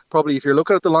that probably, if you're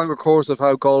looking at the longer course of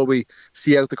how Galway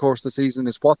see out the course of the season,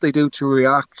 is what they do to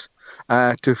react,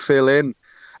 to fill in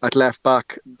at left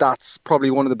back. That's probably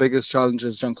one of the biggest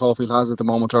challenges John Caulfield has at the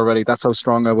moment already. That's how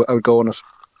strong I would go on it.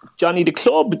 Johnny, the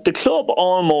club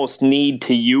almost need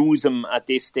to use him at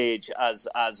this stage as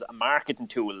a marketing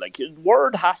tool. Like,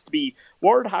 word has to be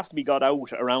got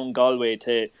out around Galway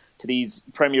to these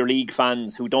Premier League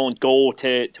fans who don't go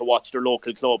to watch their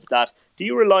local club, that do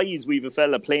you realise we've a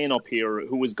fella playing up here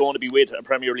who is going to be with a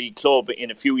Premier League club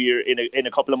in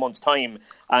a couple of months' time,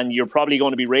 and you're probably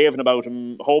going to be raving about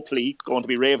him, hopefully going to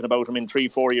be raving about him in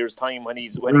 3-4 years' time when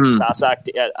he's class act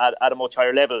at a much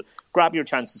higher level. Grab your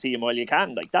chance to see him while you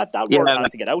can. Like that word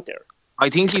has to get out there. I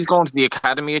think he's going to the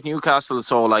academy at Newcastle,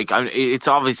 so it's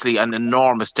obviously an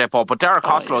enormous step up. But Derek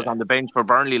Costello was on the bench for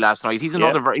Burnley last night. He's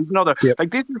another. Like,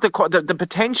 this is the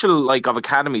potential of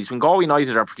academies. When Galway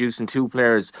United are producing 2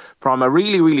 players from a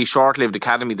really, really short-lived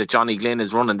academy that Johnny Glynn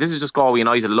is running. This is just Galway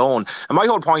United alone. And my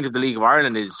whole point of the League of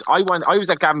Ireland is I was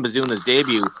at Gavin Bazuna's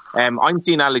debut. I'm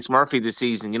seeing Alex Murphy this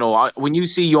season. When you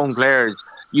see young players,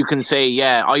 you can say,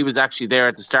 yeah, I was actually there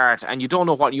at the start, and you don't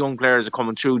know what young players are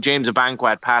coming through. James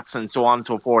Abankwah, Pats, and so on and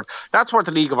so forth. That's what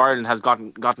the League of Ireland has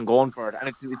gotten going for it, and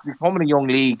it's becoming a young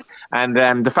league.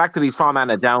 And the fact that he's from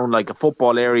Annadown, like a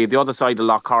football area, the other side of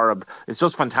Lough Corrib, is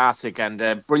just fantastic,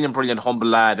 and brilliant, humble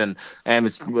lad, and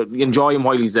enjoy him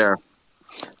while he's there.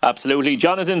 Absolutely.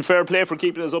 Jonathan, fair play for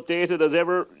keeping us updated as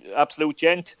ever. Absolute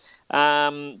gent.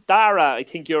 Dara, I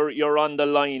think you're on the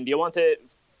line. Do you want to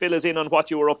fill us in on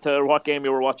what you were up to, or what game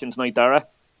you were watching tonight, Dara?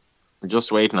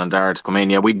 Just waiting on Dara to come in.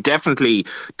 Yeah, we desperately,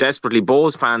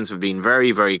 Bohs fans have been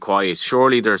very, very quiet.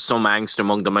 Surely there's some angst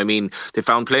among them. I mean, they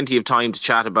found plenty of time to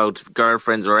chat about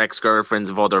girlfriends or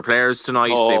ex-girlfriends of other players tonight.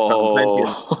 They found plenty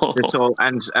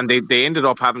of, they ended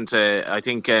up having to, I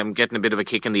think, getting a bit of a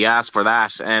kick in the ass for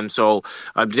that. So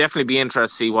I'd definitely be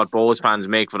interested to see what Bohs fans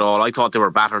make of it all. I thought they were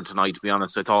battered tonight, to be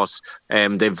honest. I thought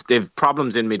they've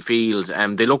problems in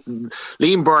midfield. They look,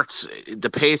 Liam Burt, the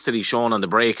pace that he's shown on the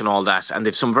break and all that, and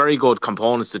they've some very good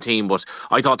components to the team, but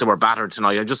I thought they were battered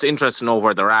tonight. I'm just interested to know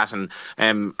where they're at, and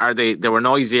they were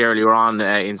noisy earlier on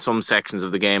in some sections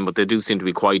of the game, but they do seem to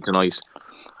be quiet tonight.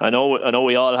 I know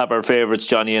we all have our favourites,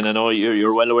 Johnny, and I know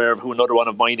you're well aware of who another one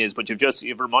of mine is, but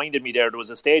you've reminded me there was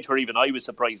a stage where even I was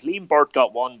surprised. Liam Burt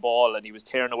got one ball and he was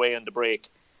tearing away on the break.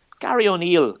 Gary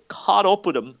O'Neill caught up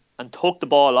with him and took the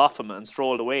ball off him and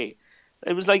strolled away.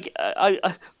 It was like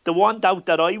the one doubt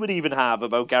that I would even have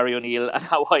about Gary O'Neill and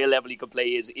how high a level he could play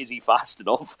is he fast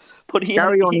enough? But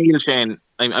O'Neill, Shane,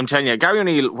 I'm telling you, Gary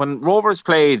O'Neill, when Rovers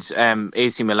played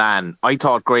AC Milan, I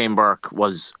thought Graham Burke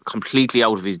was completely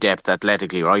out of his depth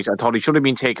athletically, right? I thought he should have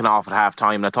been taken off at half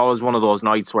time. I thought it was one of those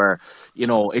nights where,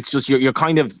 it's just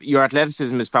your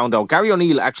athleticism is found out. Gary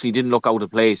O'Neill actually didn't look out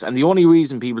of place, and the only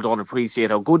reason people don't appreciate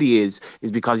how good he is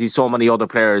because he's so many other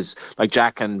players like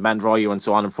Jack and Mandroyo and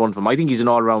so on in front of him. I think he's an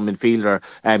all-round midfielder.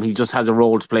 He just has a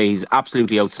role to play. He's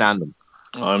absolutely outstanding.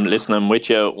 I'm listening with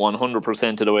you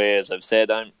 100% of the way. As I've said,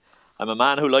 I'm a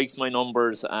man who likes my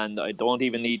numbers, and I don't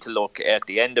even need to look. At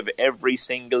the end of every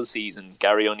single season,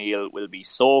 Gary O'Neill will be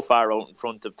so far out in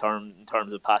front of in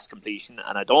terms of pass completion,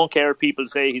 and I don't care if people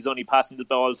say he's only passing the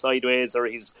ball sideways or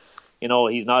he's You know,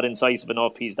 he's not incisive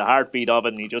enough. He's the heartbeat of it,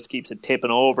 and he just keeps it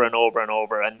tipping over and over and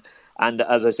over. And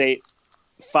as I say,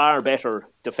 far better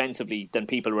defensively than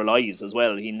people realise as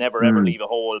well. He never ever leave a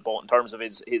hole, both in terms of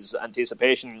his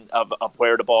anticipation of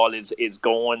where the ball is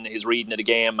going, his reading of the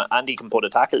game, and he can put a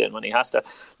tackle in when he has to.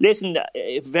 Listen,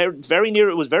 it was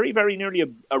very, very nearly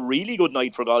a really good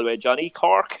night for Galway, Johnny.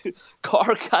 Cork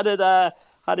had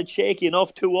it shaky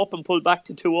enough, 2-up and pulled back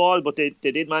to 2-all, but they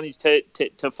did manage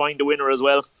to find a winner as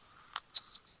well.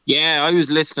 Yeah, I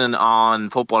was listening on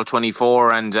Football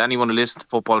 24, and anyone who listens to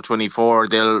Football 24,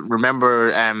 they'll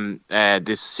remember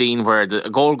this scene where a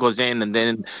goal goes in, and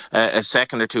then a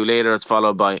second or two later it's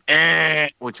followed by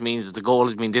which means that the goal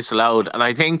has been disallowed. And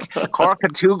I think Cork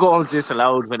had 2 goals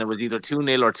disallowed when it was either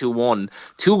 2-0 or 2-1.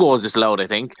 2 goals disallowed, I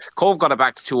think. Cove got it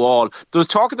back to 2-all. There was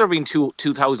talk of there being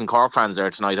 2,000 Cork fans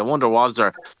there tonight. I wonder, was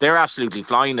there? They're absolutely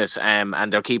flying it,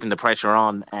 and they're keeping the pressure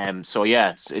on. So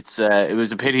yes, it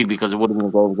was a pity because it would have been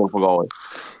a goal for Galway.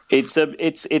 It's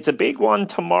a big one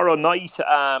tomorrow night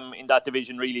in that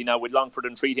division, really, now with Longford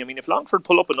and Treaty. I mean, if Longford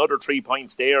pull up another 3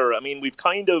 points there, I mean, we've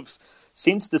kind of,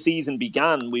 since the season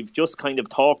began, we've just kind of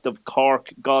talked of Cork,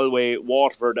 Galway,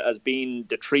 Waterford as being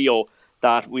the trio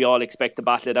that we all expect to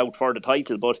battle it out for the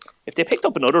title. But if they picked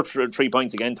up another 3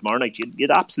 points again tomorrow night,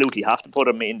 you'd absolutely have to put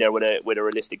them in there with a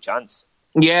realistic chance.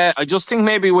 Yeah, I just think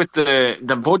maybe with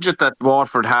the budget that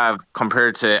Waterford have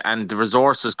compared to, and the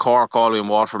resources Cork, Galway and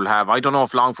Waterford will have, I don't know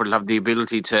if Longford will have the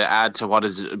ability to add to what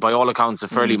is, by all accounts, a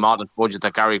fairly modest budget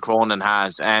that Gary Cronin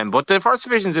has. But the First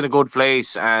Division's in a good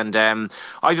place, and I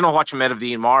don't know what you made of the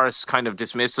Ian Morris kind of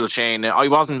dismissal, Shane. I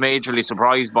wasn't majorly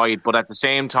surprised by it, but at the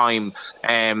same time,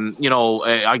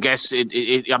 I guess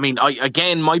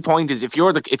my point is, if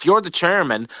you're the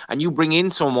chairman and you bring in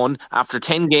someone after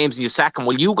 10 games and you sack him,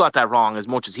 well, you got that wrong as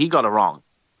much as he got it wrong.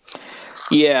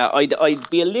 Yeah, I'd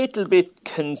be a little bit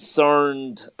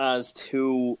concerned as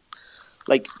to,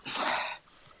 like,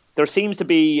 there seems to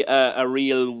be a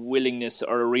real willingness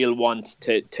or a real want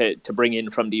to bring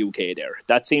in from the UK there.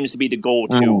 That seems to be the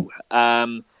go-to.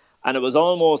 And it was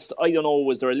almost, I don't know,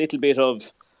 was there a little bit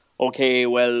of, okay,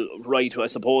 well, right, I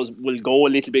suppose we'll go a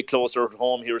little bit closer at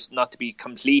home here, not to be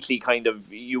completely kind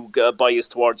of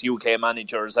biased towards UK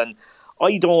managers. And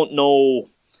I don't know,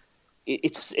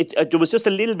 there was just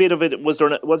a little bit of it. Was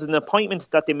it an appointment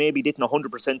that they maybe didn't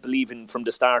 100% believe in from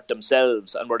the start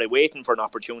themselves, and were they waiting for an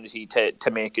opportunity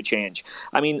to make a change?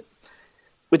 I mean,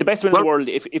 with the best will in the world,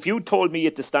 if you told me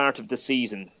at the start of the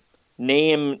season,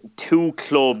 name 2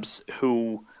 clubs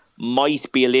who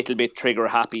might be a little bit trigger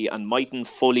happy and mightn't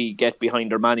fully get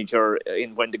behind their manager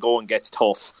when the going gets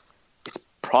tough, it's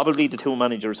probably the 2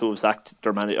 managers who have sacked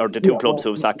their manager, or the 2 clubs who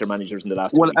have sacked their managers in the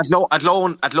last 2 weeks.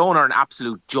 Athlone are an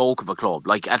absolute joke of a club.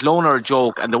 Like, Athlone are a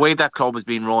joke, and the way that club has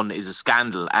been run is a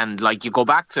scandal. And like, you go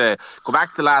back to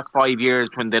the last 5 years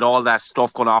when they'd all that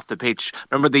stuff going off the pitch.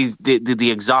 Remember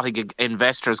the exotic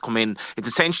investors come in. It's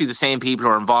essentially the same people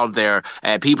who are involved there.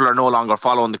 People are no longer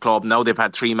following the club. Now they've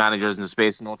had 3 managers in the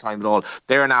space of no time at all.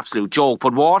 They're an absolute joke.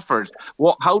 But Waterford,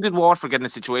 how did Waterford get in a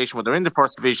situation where they're in the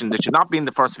First Division? They should not be in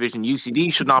the First Division.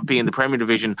 UCD should not be in the Premier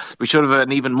Division. We should have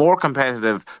an even more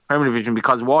competitive Premier Division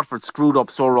because Waterford screwed up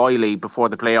so royally before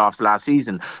the playoffs last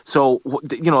season. So,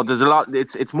 there's a lot.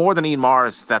 It's more than Ian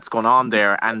Morris that's going on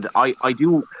there, and I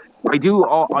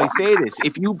say this: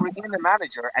 if you bring in a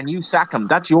manager and you sack him,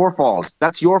 that's your fault.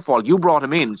 That's your fault. You brought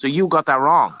him in, so you got that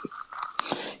wrong.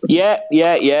 Yeah.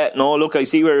 No, look, I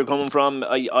see where you're coming from.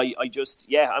 I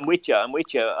just, I'm with you.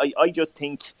 I just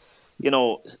think,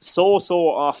 so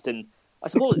often. I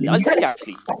suppose I'll tell you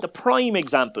actually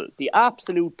the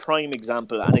absolute prime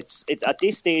example, and it's at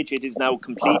this stage it is now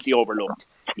completely overlooked,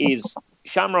 is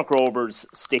Shamrock Rovers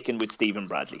sticking with Stephen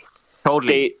Bradley.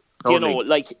 Totally.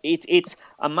 It's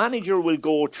a manager will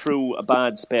go through a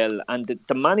bad spell, and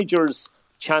the manager's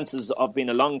chances of being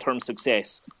a long-term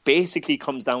success basically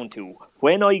comes down to,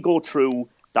 when I go through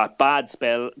that bad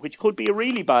spell, which could be a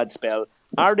really bad spell,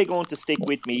 are they going to stick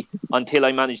with me until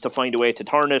I manage to find a way to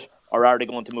turn it, or are they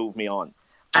going to move me on?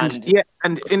 And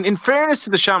in fairness to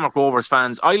the Shamrock Rovers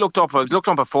fans, I was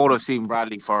looking up a photo of Stephen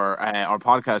Bradley for our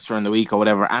podcast during the week or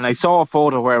whatever, and I saw a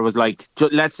photo where it was like,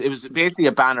 it was basically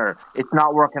a banner. It's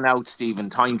not working out, Stephen.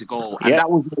 Time to go. And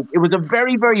it was a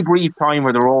very, very brief time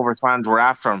where the Rovers fans were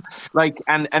after him.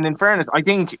 And in fairness, I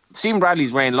think Stephen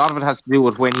Bradley's reign, a lot of it has to do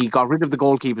with when he got rid of the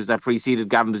goalkeepers that preceded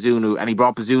Gavin Bazunu, and he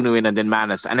brought Bazunu in and then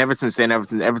Manis. And ever since then,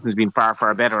 everything's been far,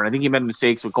 far better. And I think he made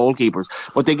mistakes with goalkeepers,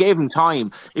 but they gave him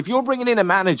time. If you're bringing in a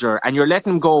manager and you're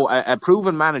letting him go, a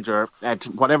proven manager, to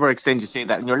whatever extent you say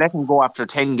that, and you're letting him go after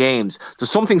 10 games,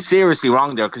 there's something seriously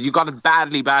wrong there, because you got it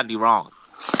badly, badly wrong.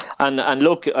 And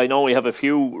look, I know we have a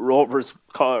few Rovers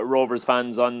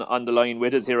fans on the line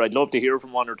with us here. I'd love to hear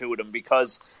from one or two of them,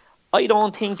 because I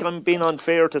don't think I'm being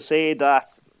unfair to say that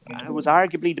it was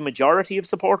arguably the majority of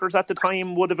supporters at the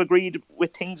time would have agreed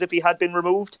with things if he had been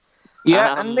removed.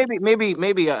 Yeah, and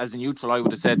maybe as a neutral, I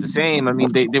would have said the same. I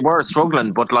mean, they were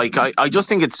struggling, but like I just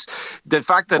think it's the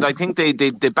fact that I think they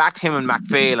backed him and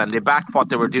McPhail, and they backed what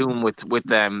they were doing with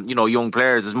young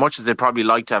players as much as they'd probably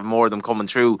like to have more of them coming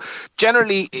through.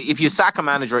 Generally, if you sack a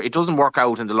manager, it doesn't work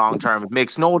out in the long term. It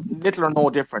makes little or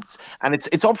no difference, and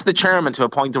it's up to the chairman to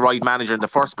appoint the right manager in the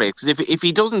first place. Because if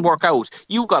he doesn't work out,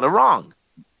 you got it wrong.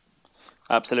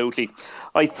 Absolutely.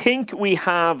 I think we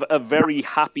have a very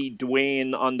happy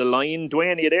Dwayne on the line.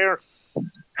 Dwayne, are you there?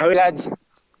 How are you, lads?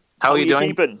 How are you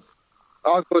keeping?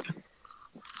 All good.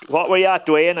 What were you at,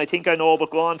 Dwayne? I think I know,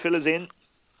 but go on, fill us in.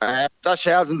 That's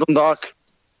Shells in Dundalk.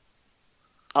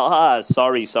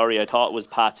 Sorry. I thought it was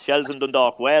Pat. Shells in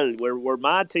Dundalk. Well, we're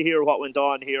mad to hear what went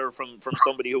on here from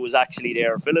somebody who was actually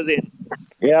there. Fill us in.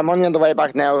 Yeah, I'm only on the way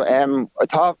back now. I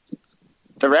thought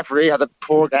the referee had a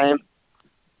poor game.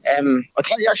 I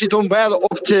thought he actually done well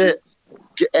up to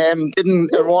didn't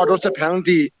award us a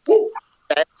penalty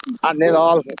and then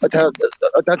all. I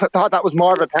thought that was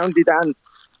more of a penalty than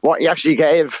what he actually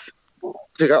gave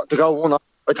to go one up.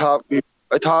 I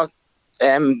thought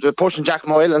the pushing Jack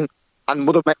Moylan and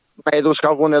would have made us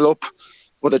go 1-0 up,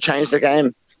 would have changed the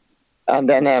game. And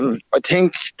then I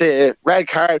think the red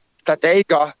card that they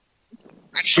got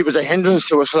actually was a hindrance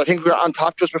to us. So I think we were on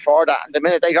top just before that, and the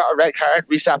minute they got a red card,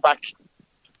 we sat back.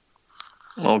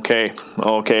 Okay.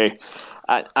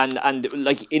 And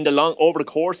like over the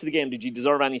course of the game, did you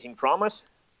deserve anything from it?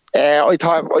 I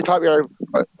thought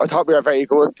we were very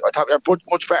good. I thought we were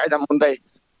much better than Monday.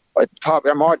 I thought we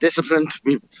were more disciplined.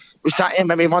 We sat in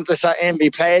when we wanted to sit in. We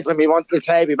played when we wanted to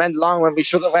play. We went long when we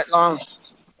should have went long.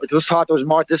 I just thought there was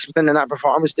more discipline in that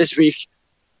performance this week.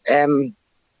 It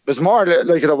was more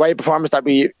like the away performance that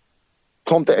we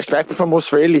come to expect from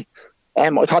us, really. I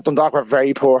thought Dundalk were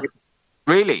very poor.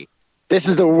 Really? This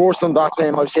is the worst Dundalk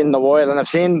team I've seen in a while, and I've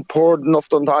seen poor enough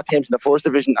Dundalk teams in the first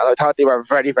division, and I thought they were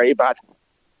very, very bad.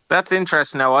 That's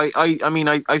interesting. Now,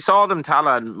 I saw them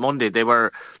Tala on Monday. They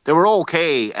were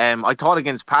okay. I thought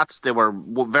against Pats they were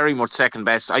very much second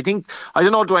best. I don't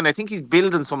know, Dwayne. I think he's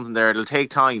building something there. It'll take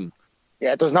time.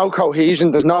 Yeah, there's no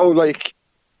cohesion. There's no link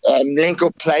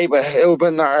up play with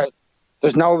Hilbin, or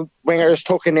there's no wingers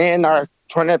tucking in or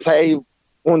trying to play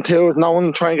 1-2. There's no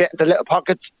one trying to get into little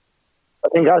pockets. I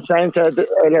think I was saying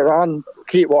earlier on,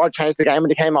 Keith Ward changed the game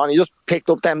when he came on. He just picked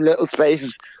up them little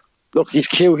spaces. Look, he's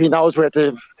cute. He knows where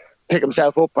to pick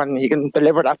himself up, and he can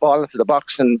deliver that ball into the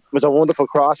box. And it was a wonderful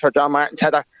cross for John Martin's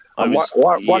header.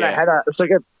 What a header. It's like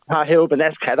a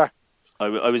Hilbin-esque header.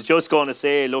 I was just going to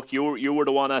say, look, you were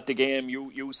the one at the game.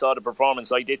 You saw the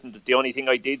performance. I didn't. The only thing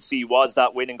I did see was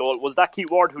that winning goal. Was that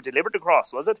Keith Ward who delivered the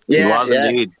cross? Was it? Yeah, he was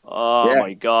indeed. Oh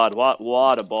my God!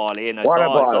 What a ball in! I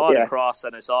saw the cross,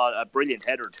 and I saw a brilliant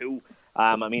header too.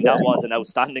 That was an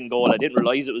outstanding goal. I didn't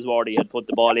realise it was Wardy had put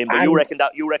the ball in. But you reckon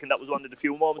that was one of the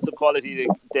few moments of quality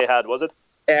they had, was it?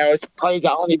 Yeah, it's probably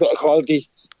the only bit of quality.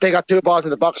 They got 2 balls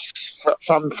in the box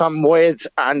from Wade,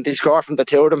 and they scored from the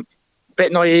 2 of them.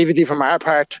 Bit naivety from our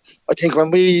part. I think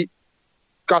when we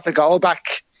got the goal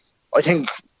back, I think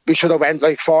we should have went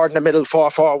forward in the middle,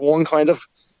 4-4-1 kind of.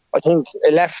 I think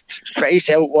it left space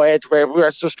out wide where we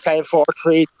were just playing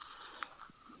 4-3. I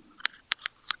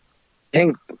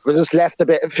think we just left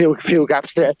a few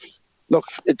gaps there. Look,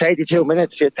 it's 82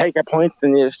 minutes. You take a point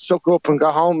and you suck up and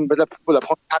go home with a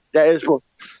point at days. But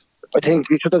I think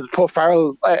we should have put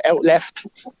Farrell out left,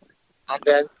 and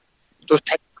then just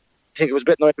take. I think it was a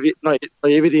bit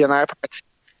naivety on our part.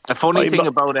 A funny thing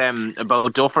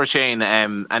about Duffer, Shane,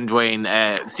 and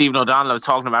Dwayne, Stephen O'Donnell, I was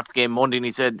talking to him after the game Monday, and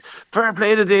he said, fair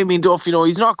play to Damien Duff,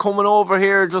 he's not coming over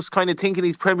here just kind of thinking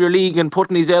he's Premier League and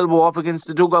putting his elbow up against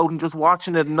the dugout and just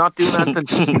watching it and not doing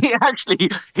anything.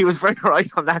 he was very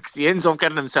right on that, because he ends up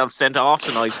getting himself sent off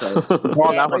tonight. So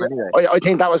I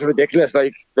think that was ridiculous.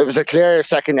 There was a clear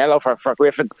second yellow for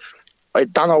Griffin. I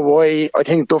don't know why. I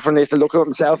think Duffer needs to look at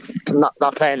himself,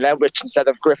 not playing Ledwich instead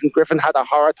of Griffin. Griffin had a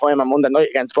horror time on Monday night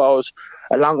against Bows,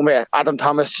 along with Adam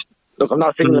Thomas. Look, I'm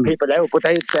not singling people out, but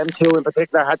them 2 in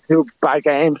particular had 2 bad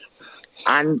games.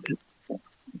 And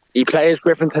he plays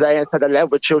Griffin today instead of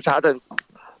Ledwich, who's had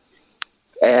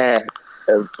a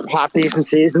half-decent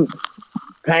season.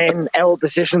 Playing out of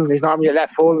position. He's normally a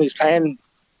left full, and he's playing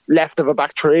left of a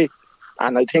back 3.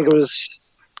 And I think it was...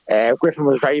 Griffin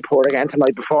was very poor again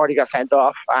tonight before he got sent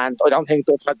off, and I don't think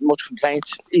Duff had much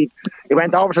complaints. He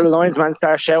went over to the linesman,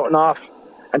 started shouting off,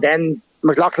 and then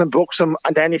McLaughlin books him,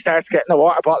 and then he starts getting a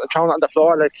water bottle thrown on the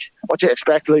floor. Like, what do you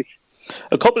expect? Like,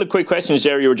 a couple of quick questions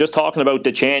there. You were just talking about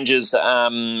the changes,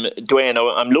 Dwayne.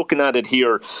 I'm looking at it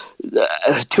here.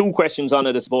 Two questions on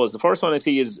it, I suppose. The first one I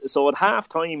see is, so at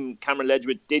half-time, Cameron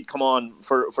Ledgwood did come on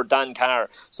for Dan Carr.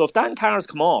 So if Dan Carr's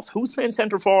come off, who's playing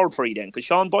centre forward for you then? Because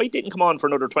Sean Boyd didn't come on for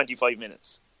another 25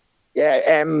 minutes.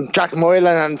 Yeah, Jack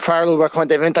Moylan and Farrell were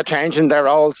kind of interchanging their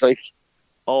roles. Like,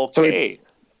 okay.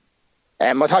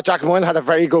 So I thought Jack Moylan had a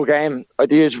very good game. I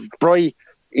think Bry,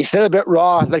 he's still a bit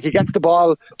raw. Like, he gets the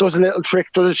ball, does a little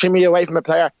trick, does a shimmy away from a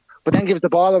player, but then gives the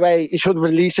ball away. He should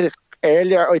release it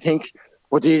earlier, I think.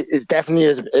 But his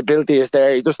ability is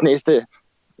there. He just needs to,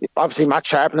 obviously, match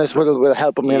sharpness will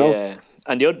help him, you know.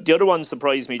 And the other one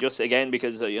surprised me just again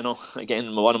because,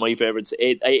 again, one of my favourites,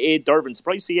 Aid Dervin.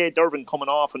 Surprised to see Aid Dervin coming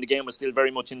off when the game was still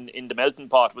very much in the melting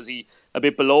pot. Was he a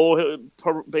bit below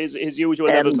his usual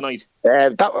level tonight?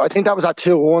 I think that was at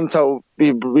 2-1, so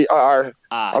I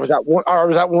was at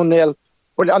 1-0.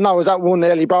 Well, no, it was at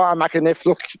 1-0. He brought on McAniff.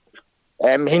 Look,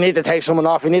 he needed to take someone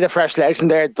off. He needed fresh legs in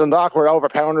there. Dundalk were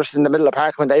overpowering us in the middle of the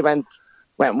park when they went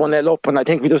 1-0 up, and I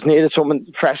think we just needed someone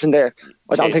fresh in there.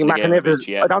 I don't think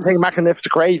McAniff's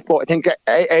great, but I think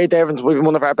A. Devon's will be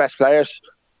one of our best players.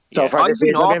 So far this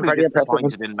season, I've been very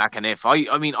disappointed in McAniff.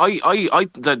 I mean,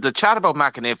 the chat about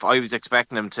McAniff, I was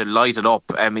expecting him to light it up.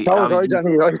 I heard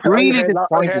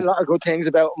a lot of good things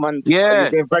about him, and he's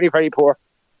been very, very poor.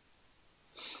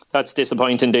 That's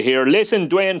disappointing to hear. Listen,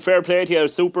 Dwayne, fair play to you.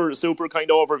 Super, super kind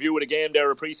of overview of the game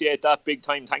there. Appreciate that big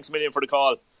time. Thanks a million for the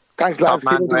call. Thanks, lads.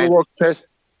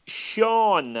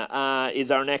 Sean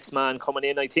is our next man coming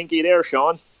in. I think you're there,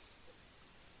 Sean.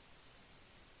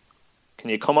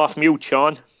 Can you come off mute,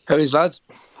 Sean? How's lads?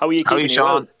 How are you keeping,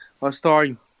 Sean? What's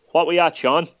story? What were you at,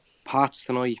 Sean? Pats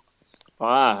tonight.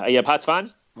 Are you a Pats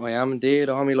fan? I am indeed,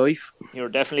 all my life. You're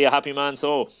definitely a happy man,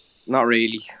 so? Not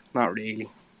really.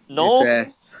 No?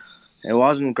 It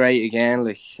wasn't great again,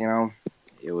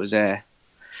 it was a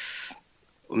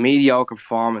mediocre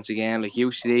performance again. Like,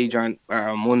 UCD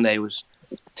on Monday was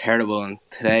terrible, and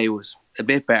today was a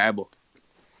bit better, but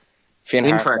Finn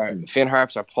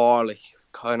Harps are poor,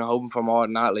 kind of hoping for more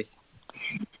than that.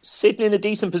 Sitting in a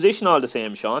decent position all the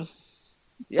same, Sean.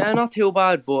 Yeah, not too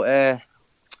bad, but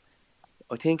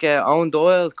I think Owen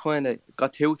Doyle kind of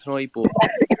got two tonight, but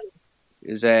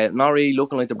is not really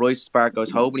looking like the brightest spark I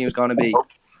was hoping he was going to be.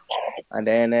 And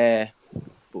then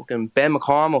fucking Ben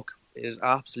McCormack is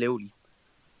absolutely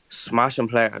smashing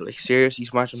player, seriously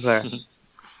smashing player.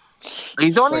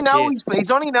 He's only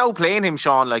now playing him,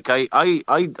 Sean. I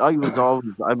was always,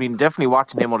 definitely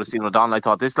watching him on the Stephen O'Donnell. I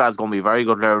thought this lad's going to be a very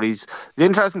good player. It's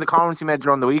interesting the comments he made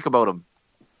during the week about him.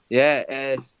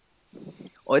 Yeah,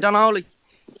 I don't know.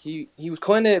 He was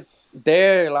kind of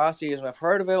there last season. I've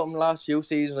heard about him the last few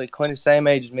seasons. Kind of same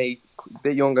age as me, a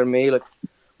bit younger than me.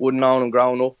 Wouldn't known him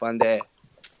growing up, and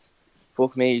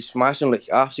fuck me, he's smashing,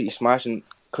 absolutely smashing.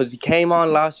 Because he came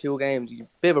on last few games, a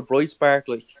bit of a bright spark,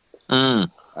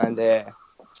 And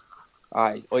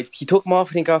he took him off,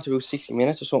 I think, after about 60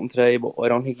 minutes or something today, but I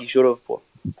don't think he should have. But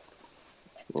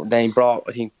then he brought,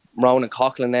 I think, Ronan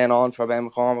Coughlin then on for Ben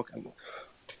McCormack. And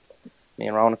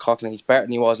Ronan Coughlin, he's better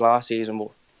than he was last season,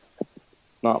 but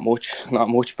not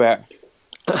much better.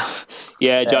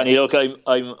 Yeah, Johnny. Look,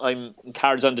 I'm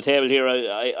cards on the table here.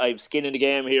 I've skin in the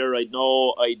game here. I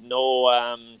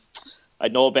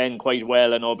know Ben quite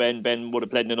well. I know Ben would have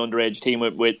played in an underage team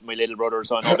with my little brother,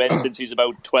 so I know Ben since he's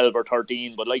about 12 or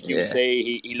 13. But like you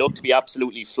say, he looked to be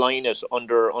absolutely flying it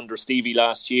under Stevie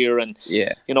last year. And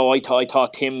I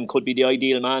thought Tim could be the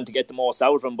ideal man to get the most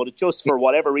out of him. But it just, for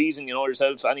whatever reason,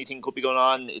 yourself, anything could be going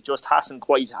on. It just hasn't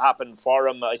quite happened for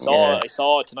him. I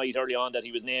saw tonight early on that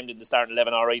he was named in the starting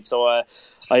 11. All right, so I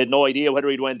had no idea whether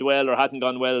he'd went well or hadn't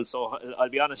gone well. So I'll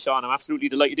be honest, Sean, I'm absolutely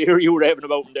delighted to hear you raving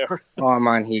about him there. Oh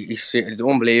man, he's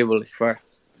unbelievable for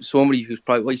somebody who's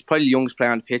probably the youngest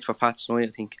player on the pitch for Pats tonight.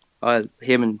 I think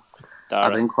him and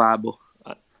Darren Quab.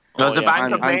 It was a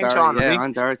banquet playing, Sean. Yeah,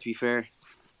 and Darren, to be fair.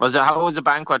 How was the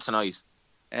banquet tonight?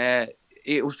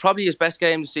 It was probably his best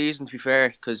game of the season, to be fair,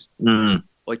 because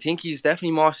I think he's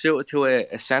definitely more suited to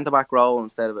a centre back role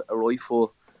instead of a right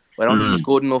foot. I don't think he's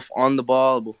good enough on the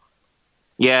ball, but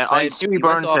yeah, Stewie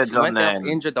Burns said he went off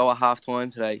injured though at half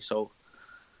time today, so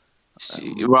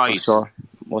right.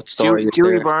 What story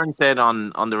Stewie Burns said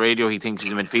on the radio he thinks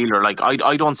he's a midfielder.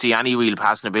 I don't see any real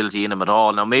passing ability in him at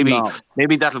all. Now maybe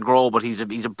that'll grow, but he's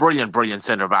a brilliant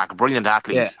centre back, a brilliant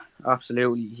athlete. Yeah,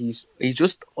 absolutely. He's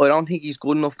just, I don't think he's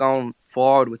good enough going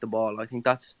forward with the ball. I think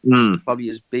that's probably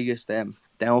his biggest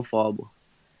downfall. But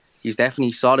he's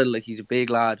definitely solid. He's a big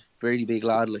lad, very big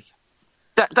lad.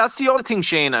 That's the other thing,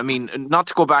 Shane. I mean, not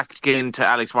to go back again to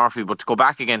Alex Murphy, but to go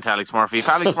back again to Alex Murphy. If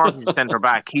Alex Murphy is centre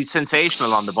back, he's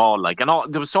sensational on the ball. Like, and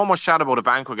there was so much chat about a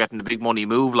Banquo getting the big money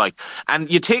move. Like,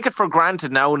 and you take it for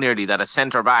granted now, nearly, that a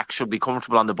centre back should be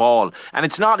comfortable on the ball, and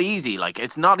it's not easy. Like,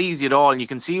 it's not easy at all. And you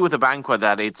can see with a Banquo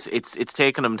that it's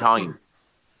taken him time.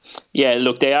 Yeah,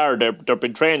 look, they've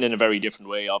been trained in a very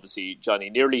different way, obviously, Johnny.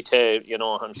 Nearly to,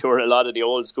 I'm sure a lot of the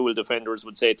old school defenders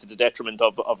would say to the detriment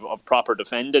of proper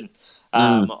defending,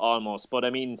 almost. But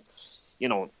I mean,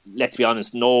 let's be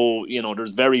honest. No,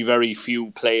 there's very, very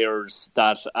few players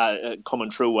that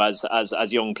coming through as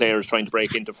young players trying to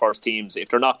break into first teams. If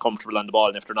they're not comfortable on the ball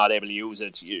and if they're not able to use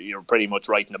it, you're pretty much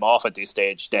writing them off at this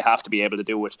stage. They have to be able to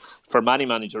do it. For many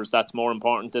managers, that's more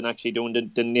important than actually doing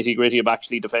the nitty gritty of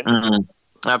actually defending. Mm-hmm.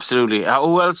 Absolutely.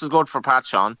 Who else is good for Pat,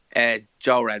 Sean?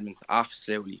 Joe Redmond,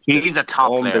 absolutely. He's a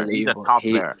top player. He's a top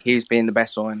player. He's been the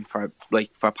best sign for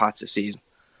Pats this season.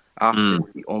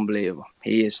 Absolutely unbelievable.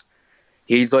 He is.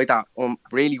 He's like that.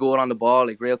 Really good on the ball,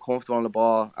 like real comfortable on the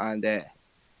ball, and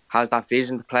has that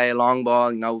vision to play a long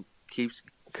ball. Keeps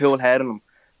cool head on him.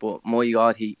 But my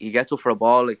God, he gets up for a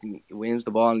ball, like, and he wins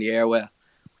the ball in the air well.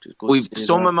 We've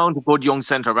some amount of good young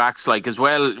centre backs, like, as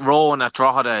well. Rowan at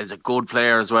Drogheda is a good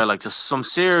player as well. Like, there's some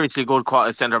seriously good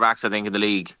centre backs, I think, in the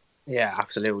league. Yeah,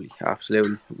 absolutely.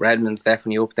 Redmond's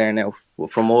definitely up there now,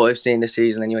 from what I've seen this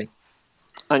season, anyway.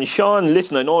 And Sean,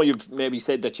 listen, I know you've maybe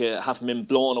said that you haven't been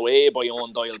blown away by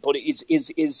Owen Doyle, but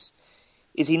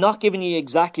is he not giving you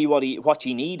exactly what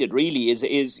you needed? Really, is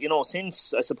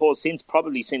since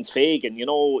Fagan,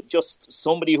 just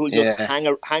somebody who'll just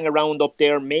hang around up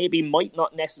there. Maybe might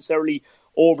not necessarily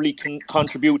overly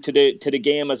contribute to the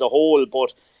game as a whole,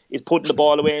 but is putting the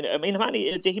ball away. I mean,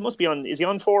 he must be on. Is he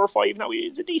on 4 or 5 now?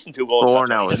 He's a decent 2 goals. 4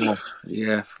 now, isn't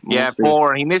he? Yeah,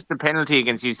 4. He missed the penalty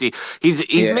against UC.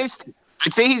 He's missed.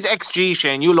 I'd say his XG,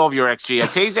 Shane, you love your XG. I'd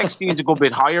say his XG is a good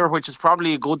bit higher, which is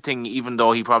probably a good thing, even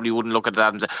though he probably wouldn't look at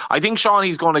that and say, I think, Sean,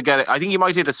 he's going to get it. I think he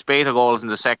might hit a spate of goals in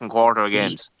the second quarter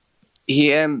against.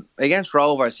 He against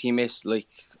Rovers, he missed,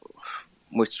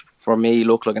 which for me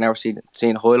looked like I never seen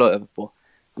a highlight of it, but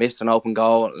missed an open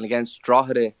goal. And against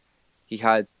Drogheda, he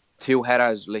had 2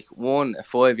 headers, one a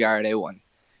 5-yard out one.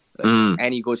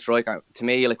 Any good striker, to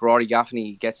me, Rory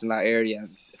Gaffney gets in that area.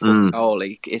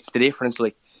 It's the difference,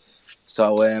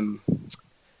 So,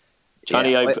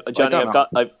 Johnny, I've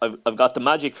got the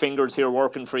magic fingers here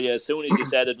working for you. As soon as you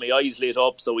said it, my eyes lit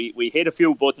up. So we hit a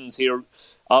few buttons here.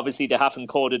 Obviously, they haven't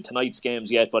coded tonight's games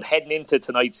yet, but heading into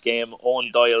tonight's game,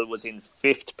 Owen Doyle was in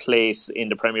 5th place in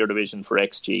the Premier Division for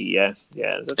XG. Yeah.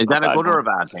 Is that a good or a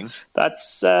bad thing?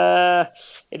 That's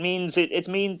it means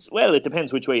well, it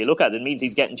depends which way you look at it. It means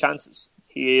he's getting chances.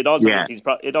 It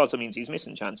also means he's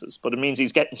missing chances, but it means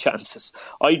he's getting chances.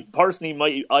 I personally,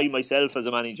 myself as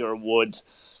a manager would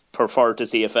prefer to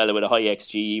see a fella with a high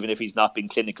XG, even if he's not been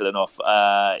clinical enough.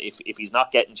 If he's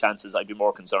not getting chances, I'd be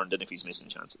more concerned than if he's missing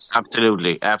chances.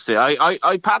 Absolutely. Pats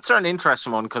are an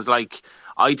interesting one because,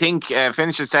 I think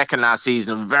finished second last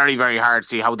season. Very, very hard to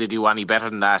see how they do any better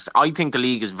than that. I think the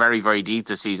league is very, very deep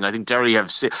this season. I think Derry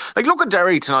look at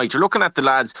Derry tonight. You're looking at the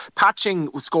lads. Patching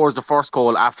scores the first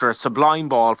goal after a sublime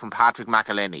ball from Patrick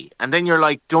McElhenney, and then you're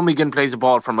like, Dummigan plays a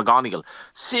ball from McGonigal.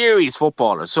 Serious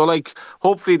footballers. So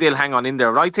hopefully they'll hang on in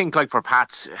there. But I think for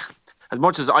Pats, as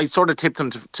much as I sort of tipped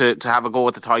them to have a go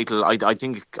at the title, I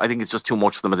think it's just too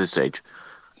much for them at this stage.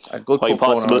 A good quite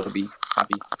possible to be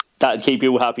happy. That'll keep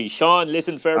you happy. Sean,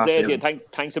 listen, fair play to you.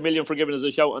 Thanks a million for giving us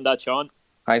a shout on that, Sean.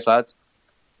 Thanks, lads.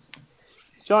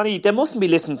 Johnny, they mustn't be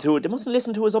listening to it. They mustn't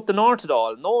listen to us up the north at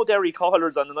all. No Derry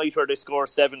callers on the night where they score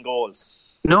 7 goals.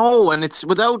 No, and it's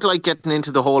without getting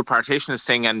into the whole partitionist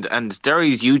thing and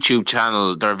Derry's YouTube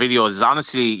channel, their videos,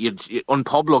 honestly,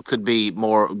 Unpublic could be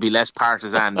less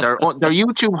partisan. Their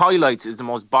YouTube highlights is the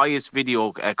most biased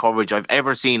video coverage I've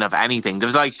ever seen of anything.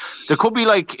 It could be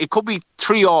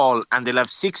 3-3 and they'll have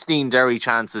 16 Derry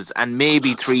chances and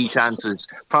maybe 3 chances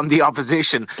from the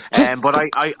opposition.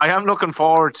 But I am looking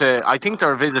forward to, I think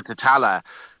their visit to Tala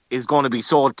is going to be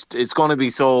so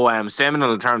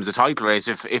seminal in terms of title race.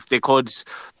 If they could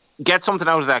get something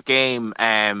out of that game,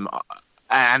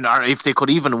 or if they could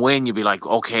even win, you'd be like,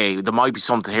 okay, there might be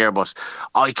something here. But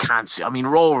I can't see. I mean,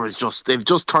 Rovers they've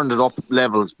just turned it up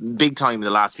levels big time in the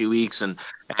last few weeks, and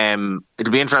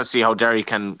it'll be interesting to see how Derry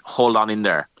can hold on in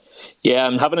there. Yeah,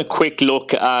 I'm having a quick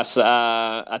look at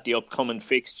the upcoming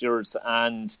fixtures,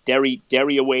 and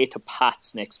Derry away to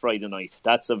Pats next Friday night.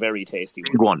 That's a very tasty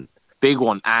one. Big one. big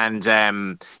one. And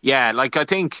I just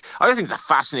think it's a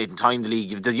fascinating time in the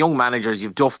league. You've the young managers,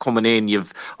 you've Duff coming in,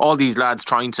 you've all these lads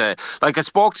trying to, like, I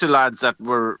spoke to lads that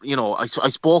were, I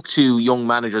spoke to young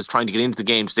managers trying to get into the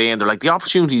game today, and they're like, the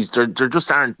opportunities there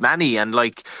just aren't many, and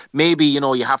like maybe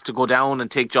you have to go down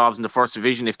and take jobs in the first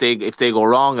division if they go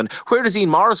wrong. And where does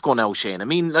Ian Morris go now, Shane? I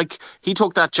mean, like, he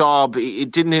took that job,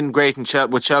 it didn't end great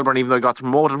with Shelbourne, even though he got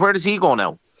promoted. Where does he go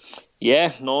now?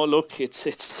 Yeah, no, look,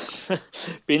 it's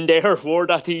been there, wore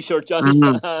that t-shirt, Johnny.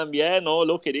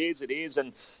 Mm-hmm. It is.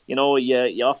 And,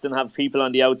 you often have people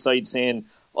on the outside saying,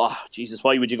 oh, Jesus,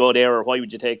 why would you go there, or why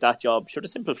would you take that job? Sure, the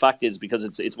simple fact is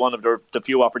because it's one of the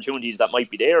few opportunities that might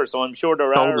be there. So I'm sure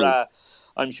there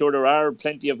are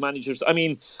plenty of managers. I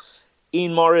mean,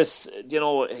 Ian Morris,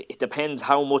 it depends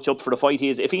how much up for the fight he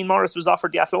is. If Ian Morris was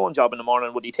offered the Athlone job in the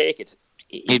morning, would he take it?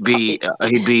 He'd be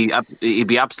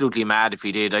absolutely mad if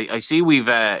he did. I see we've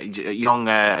a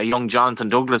young Jonathan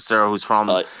Douglas there who's from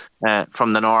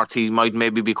the north. He might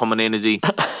maybe be coming in, is he?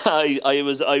 I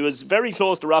was very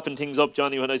close to wrapping things up,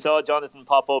 Johnny, when I saw Jonathan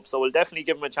pop up. So we'll definitely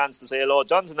give him a chance to say hello.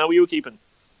 Jonathan, how are you keeping?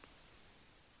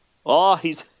 Oh,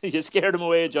 you scared him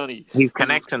away, Johnny. He's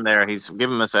connecting there.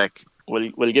 Give him a sec.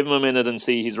 We'll give him a minute and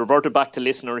see. He's reverted back to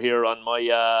listener here on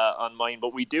mine,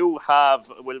 but we do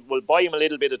have. We'll buy him a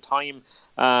little bit of time.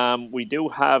 We do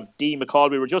have Dee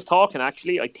McCall. We were just talking,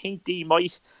 actually. I think Dee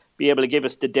might be able to give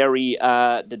us the Derry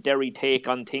take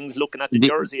on things. Looking at the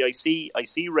jersey, I see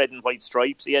red and white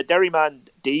stripes. Yeah, Derry man,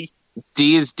 Dee.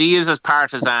 Dee is as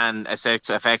partisan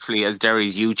effectively as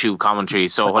Derry's YouTube commentary.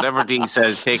 So whatever Dee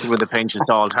says, take it with a pinch of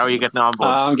salt. How are you getting on, bud?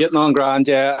 I'm getting on grand,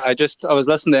 yeah. I was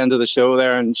listening to the end of the show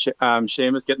there, and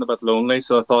Shane was getting a bit lonely,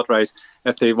 so I thought, right,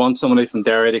 if they want somebody from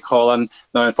Derry to call in.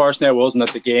 Now, unfortunately, I wasn't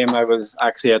at the game. I was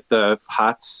actually at the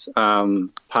Pats Van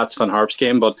Harps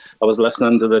game, but I was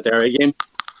listening to the Derry game.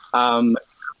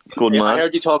 Good man. I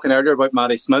heard you talking earlier about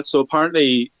Matty Smith. So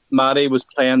apparently Matty was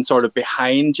playing sort of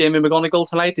behind Jamie McGonigal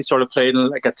tonight. He sort of played in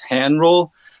like a 10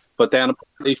 role. But then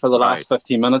apparently for the last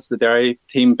 15 minutes, the Derry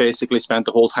team basically spent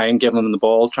the whole time giving him the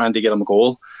ball, trying to get him a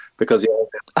goal because he hadn't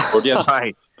scored yet.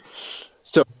 Right.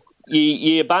 So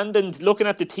you abandoned, looking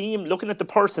at the team, looking at the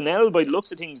personnel by the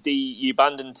looks of things, you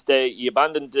abandoned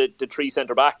the three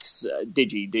centre backs.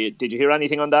 Did you hear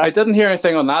anything on that? I didn't hear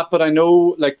anything on that, but I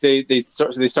know like they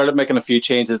started making a few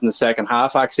changes in the second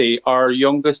half. Actually, our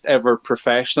youngest ever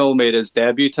professional made his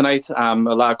debut tonight. A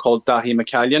lad called Dahi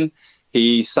McCallion.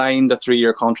 He signed a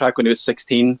 3-year contract when he was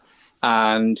 16.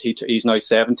 And he's now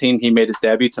 17. He made his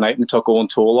debut tonight and took Owen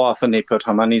Toole off, and they put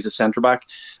him in. He's a centre back.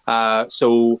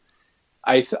 So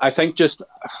I think, just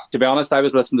to be honest, I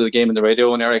was listening to the game on the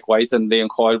radio, and Eric White and Liam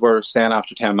Coyle were saying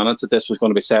after 10 minutes that this was going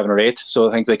to be 7 or 8. So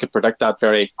I think they could predict that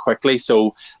very quickly.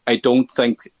 So I don't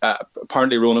think.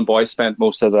 Apparently, Ronan Boyce spent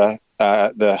most of the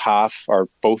half or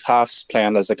both halves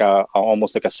playing as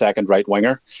almost like a second right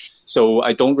winger. So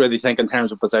I don't really think in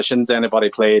terms of positions anybody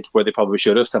played where they probably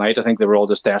should have tonight. I think they were all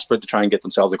just desperate to try and get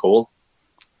themselves a goal.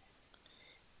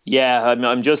 Yeah,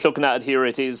 I'm just looking at it here.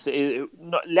 It is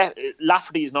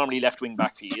Lafferty is normally left wing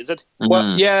back for you, is it?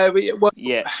 Well, yeah.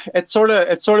 It's sort of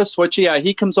switchy. Yeah,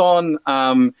 he comes on.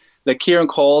 Like Kieran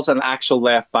Call's an actual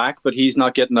left back, but he's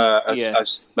not getting a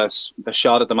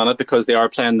shot at the minute because they are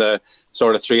playing the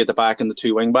sort of 3 at the back and the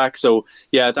 2 wing back. So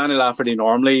yeah, Danny Lafferty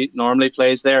normally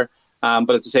plays there.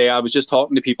 But as I say, I was just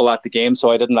talking to people at the game,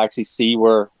 so I didn't actually see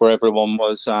where everyone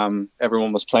was playing.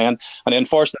 And the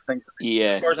unfortunate thing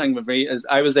with me is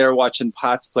I was there watching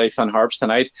Pats play Finn Harps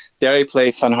tonight. Derry play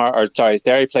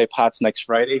Derry play Pats next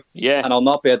Friday. Yeah, and I'll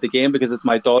not be at the game because it's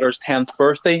my daughter's 10th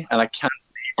birthday, and I can't.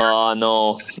 Oh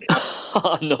no!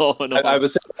 Oh no! I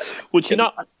was. Would she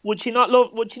not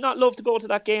love to go to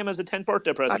that game as a 10th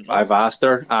birthday present? I've asked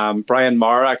her. Brian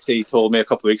Marr actually told me a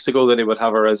couple of weeks ago that he would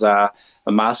have her as a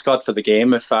mascot for the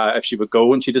game if she would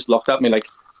go, and she just looked at me like,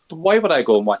 "Why would I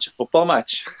go and watch a football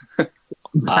match?"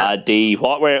 Dee,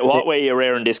 what way are you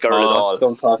rearing this girl at all?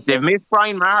 Don't talk. They've missed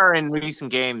Brian Maher in recent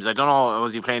games. I don't know,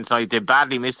 was he playing tonight? They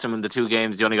badly missed him in the 2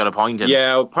 games. They only got a point in.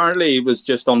 Yeah, apparently he was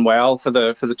just unwell for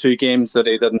the 2 games that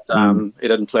he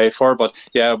didn't play for. But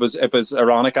yeah, it was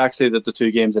ironic actually that the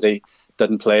 2 games that he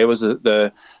didn't play was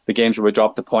the games where we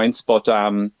dropped the points. But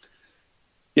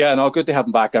yeah, no, good to have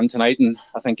him back in tonight, and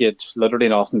I think he had literally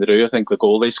nothing to do. I think the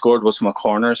goal they scored was from a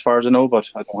corner, as far as I know, but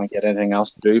I don't think he had anything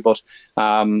else to do. But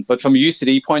from a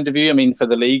UCD point of view, I mean, for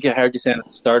the league, I heard you saying at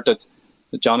the start that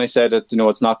Johnny said that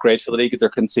it's not great for the league that they're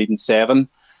conceding 7.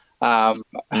 I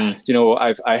was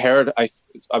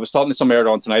talking to some earlier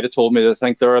on tonight that told me that I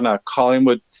think they're in a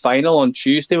Collingwood final on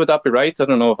Tuesday. Would that be right? I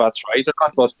don't know if that's right or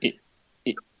not, but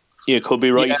You could be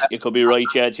right. Yeah. You could be right.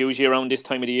 Yeah, it's usually around this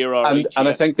time of the year. And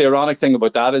I think the ironic thing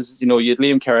about that is, you had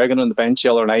Liam Kerrigan on the bench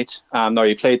the other night. Now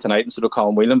he played tonight instead of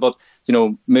Colin Whelan, but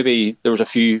maybe there was a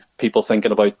few people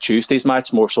thinking about Tuesday's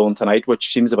match more so than tonight,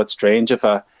 which seems a bit strange. If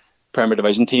a Premier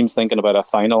Division team's thinking about a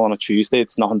final on a Tuesday,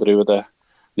 it's nothing to do with the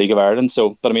League of Ireland.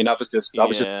 So, but I mean, that was just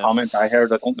a comment I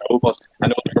heard. I don't know, but I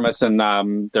know they're missing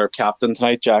their captain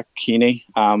tonight, Jack Keeney.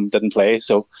 Didn't play,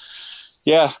 so.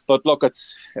 Yeah, but look,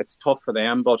 it's tough for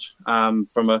them. But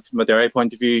from a Derry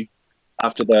point of view,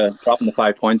 after dropping the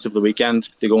 5 points of the weekend,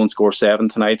 they go and score 7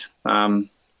 tonight.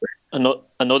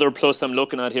 Another plus I'm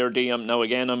looking at here, DM. Now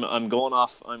again, I'm going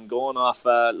off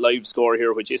live score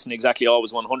here, which isn't exactly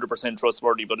always 100%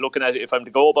 trustworthy. But looking at it, if I'm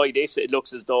to go by this, it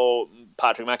looks as though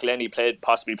Patrick McElhenney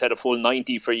possibly played a full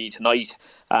 90 for you tonight.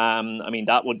 I mean,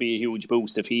 that would be a huge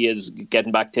boost if he is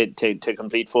getting back to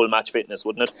complete full match fitness,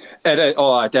 wouldn't it?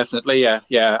 Definitely,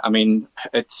 yeah. I mean,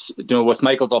 it's with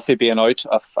Michael Duffy being out,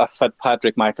 a fit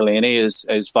Patrick McElhenney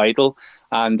is vital.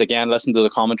 And again, listen to the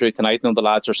commentary tonight, and the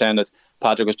lads are saying that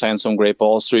Patrick was playing some great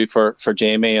balls through for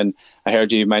Jamie, and I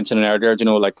heard you mentioning earlier,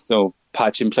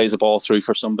 Patchin plays a ball through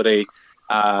for somebody,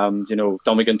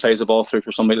 Dummigan plays a ball through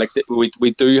for somebody. Like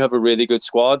we do have a really good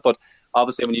squad, but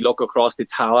obviously when you look across the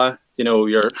Tala,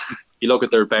 you look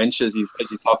at their bench as you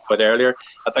talked about earlier.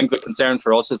 I think the concern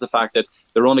for us is the fact that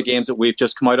the run of games that we've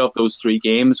just come out of, those 3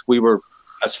 games, we were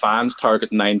as fans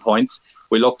targeting 9 points.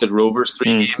 We looked at Rovers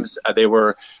 3 games, they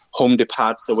were home to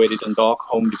Pats, away to Dundalk,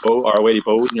 home to Bow, or away to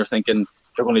Bow, and you're thinking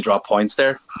they're going to drop points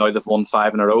there. Now they've won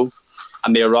 5 in a row.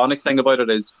 And the ironic thing about it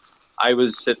is, I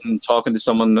was sitting talking to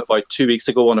someone about 2 weeks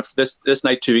ago, and this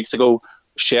night 2 weeks ago,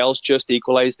 Shells just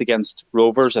equalised against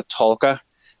Rovers at Tolka,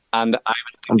 and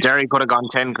Derry could have gone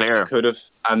 10 clear. Could have,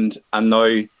 and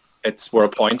now we're a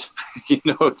point.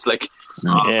 It's like,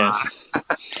 yeah.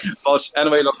 But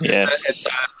anyway, look, it's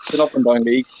an up and down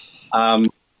league.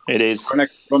 It is. Our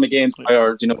next run of games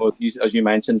are, as you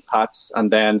mentioned, Pats,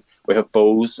 and then we have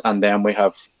Bows, and then we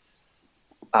have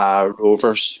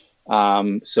Rovers.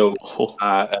 I'm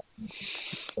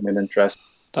interested.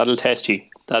 That'll test you.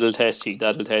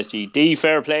 D,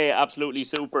 fair play, absolutely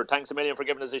super. Thanks a million for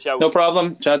giving us a shout. No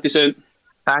problem. Chat to you soon.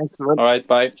 Thanks. All right,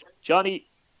 bye. Johnny,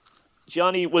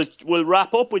 we'll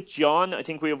wrap up with John. I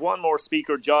think we have one more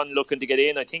speaker, John, looking to get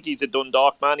in. I think he's a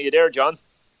Dundalk man. Are you there, John?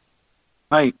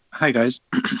 Hi guys.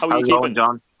 How are you keeping,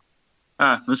 John?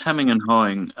 I was hemming and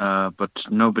hawing, but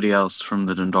nobody else from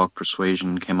the Dundalk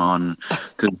persuasion came on.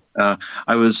 Cause,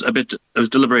 I was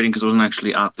deliberating because I wasn't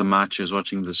actually at the match. I was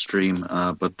watching the stream,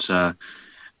 but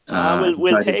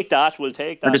we'll take that. We'll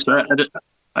take that.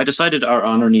 I decided our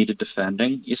honour needed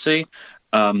defending. You see,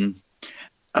 for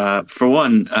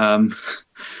one,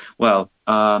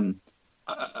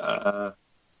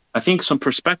 I think some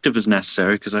perspective is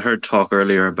necessary because I heard talk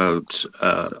earlier about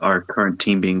our current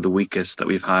team being the weakest that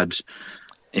we've had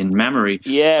in memory.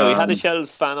 Yeah, we had a Shells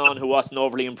fan on who wasn't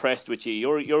overly impressed with you.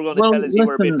 You're going to tell us you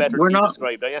were a bit better than you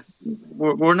described, are you?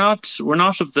 We're not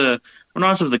of the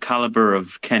caliber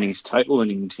of Kenny's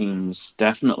title-winning teams.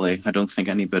 Definitely, I don't think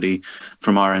anybody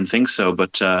from our end thinks so.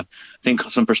 But I think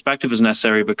some perspective is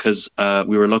necessary because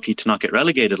we were lucky to not get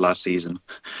relegated last season.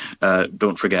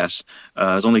 Don't forget, it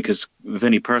was only because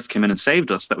Vinnie Perth came in and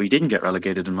saved us that we didn't get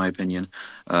relegated. In my opinion,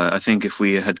 I think if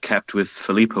we had kept with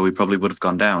Filippo, we probably would have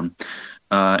gone down.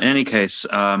 In any case,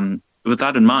 with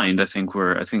that in mind, I think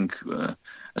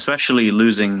especially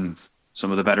losing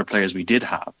some of the better players we did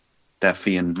have,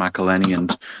 Duffy and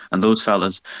McElhenney and those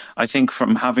fellas, I think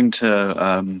from having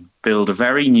to build a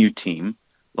very new team,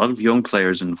 a lot of young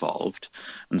players involved,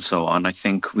 and so on, I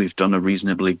think we've done a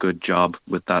reasonably good job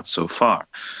with that so far.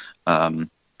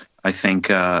 I think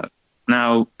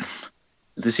now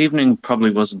this evening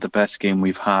probably wasn't the best game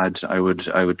we've had. I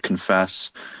would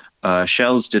confess.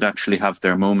 Shells did actually have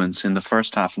their moments in the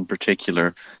first half in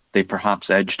particular. They perhaps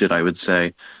edged it, I would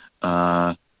say.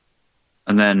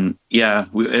 And then,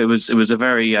 it was a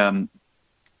very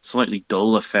slightly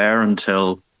dull affair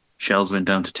until Shells went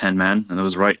down to 10 men, and it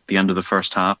was right at the end of the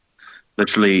first half.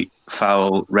 Literally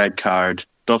foul, red card,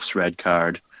 Duff's red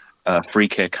card, free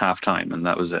kick, half-time, and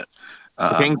that was it.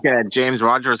 I think James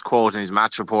Rogers' quote in his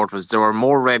match report was there were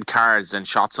more red cards than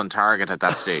shots on target at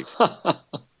that stage.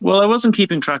 Well, I wasn't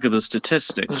keeping track of the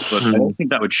statistics, but I don't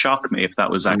think that would shock me if that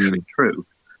was actually true.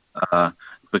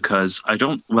 Because I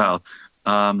don't, the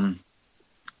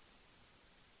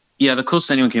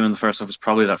closest anyone came in the first half was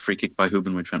probably that free kick by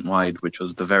Houben, which went wide, which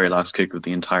was the very last kick of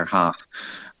the entire half.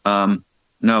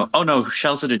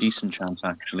 Shells had a decent chance,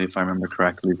 actually, if I remember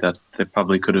correctly, that they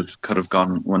probably could have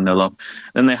gone 1-0 up.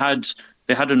 Then they had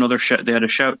another shout. They had a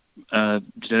shout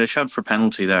for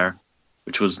penalty there,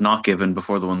 which was not given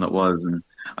before the one that was. And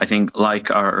I think,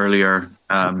 like our earlier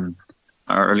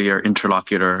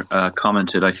interlocutor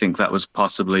commented, I think that was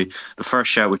possibly the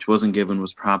first shout, which wasn't given,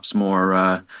 was perhaps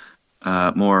more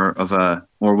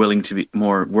willing to be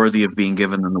more worthy of being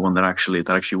given than the one that actually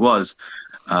was.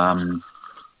 I'm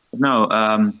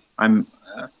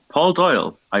Paul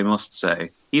Doyle. I must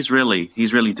say he's really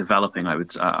developing. I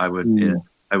would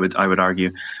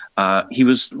argue. He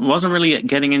wasn't really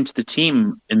getting into the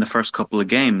team in the first couple of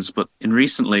games, but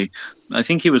recently, I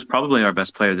think he was probably our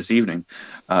best player this evening.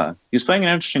 He was playing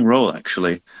an interesting role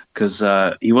actually, because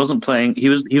he wasn't playing. He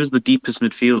was the deepest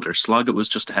midfielder. Sloggett was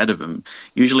just ahead of him.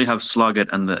 Usually have Sloggett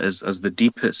as the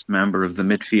deepest member of the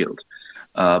midfield,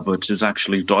 but it was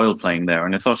actually Doyle playing there,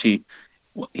 and I thought he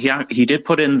did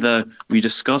put in we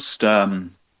discussed.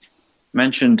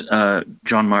 Mentioned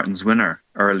John Martin's winner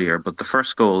earlier, but the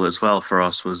first goal as well for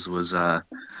us was a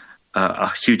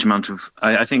huge amount of.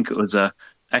 I think it was a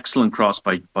excellent cross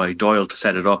by Doyle to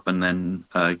set it up, and then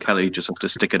Kelly just have to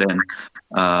stick it in.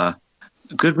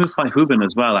 Good move by Hubin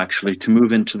as well, actually, to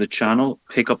move into the channel,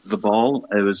 pick up the ball.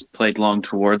 It was played long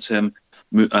towards him,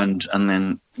 and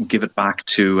then give it back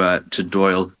to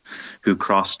Doyle, who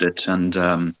crossed it, and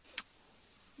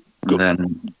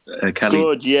then Kelly.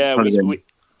 Good, yeah.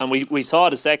 And we saw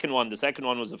the second one. The second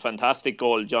one was a fantastic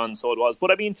goal, John. So it was. But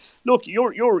I mean, look,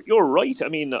 you're right. I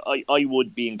mean, I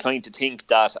would be inclined to think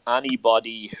that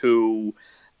anybody who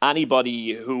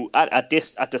at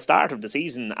the start of the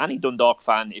season, any Dundalk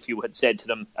fan, if you had said to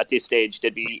them at this stage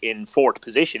they'd be in fourth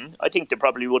position, I think they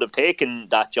probably would have taken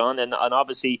that, John. And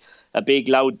obviously a big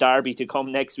loud derby to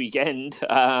come next weekend.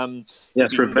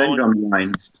 Yes, revenge on the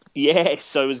line.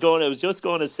 Yes, I was just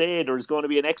going to say there's going to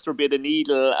be an extra bit of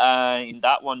needle in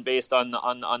that one based on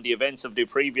the events of the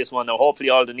previous one. Now, hopefully,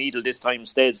 all the needle this time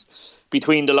stays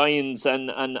between the lines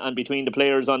and between the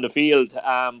players on the field.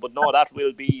 But no, that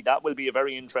will be a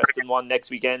very interesting one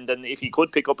next weekend. And if you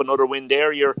could pick up another win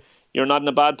there, you're not in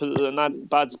a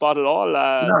bad spot at all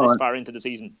this far into the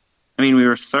season. I mean, we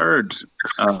were third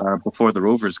before the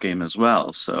Rovers game as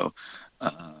well. So,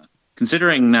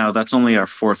 considering now that's only our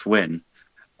fourth win.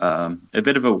 A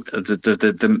bit of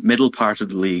the middle part of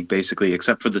the league, basically,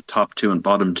 except for the top two and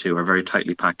bottom two, are very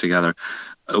tightly packed together.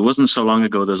 It wasn't so long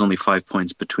ago there was only 5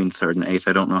 points between third and eighth.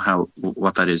 I don't know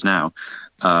what that is now,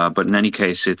 but in any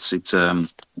case, it's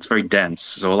very dense.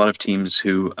 So a lot of teams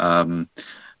a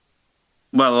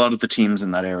lot of the teams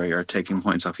in that area are taking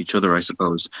points off each other, I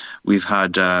suppose. We've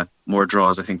had more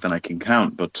draws, I think, than I can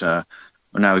count, but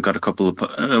now we've got a couple of.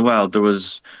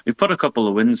 We've put a couple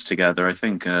of wins together, I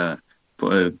think.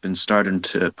 Been starting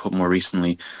to put more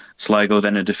recently. Sligo,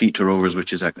 then a defeat to Rovers,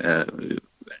 which is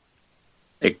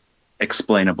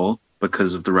explainable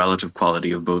because of the relative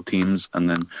quality of both teams, and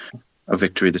then a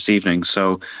victory this evening.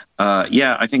 So,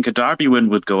 I think a derby win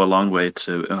would go a long way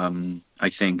to. I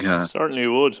think certainly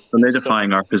would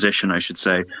solidifying our position. I should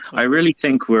say. I really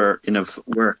think we're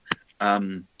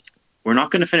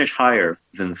not going to finish higher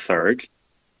than third,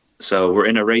 so we're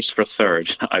in a race for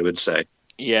third. I would say.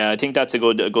 Yeah, I think that's a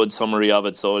good summary of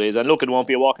it. So it is, and look, it won't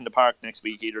be a walk in the park next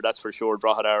week either. That's for sure.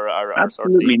 Drogheda are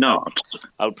absolutely not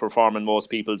outperforming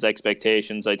most people's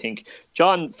expectations. I think,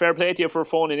 John, fair play to you for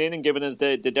phoning in and giving us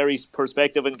the Derry's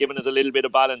perspective and giving us a little bit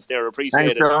of balance there.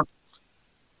 Appreciate it.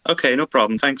 Okay, no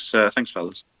problem. Thanks,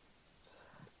 fellas.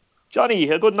 Johnny,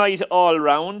 a good night all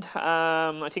round.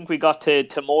 I think we got to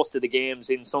most of the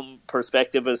games in some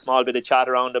perspective, a small bit of chat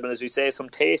around them, and as we say, some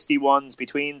tasty ones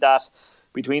between that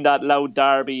loud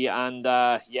derby and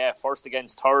first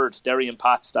against third, Derry and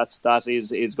Pats. That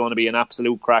is going to be an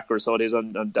absolute cracker. So it is,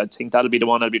 and I think that'll be the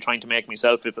one I'll be trying to make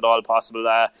myself if at all possible.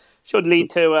 Should lead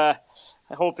to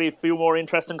hopefully a few more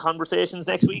interesting conversations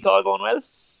next week. All going well.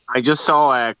 I just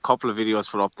saw a couple of videos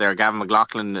put up there. Gavin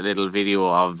McLaughlin, a little video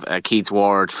of Keith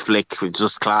Ward flick, which is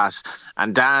just class.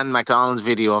 And Dan McDonald's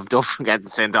video of Duffin getting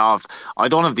sent off. I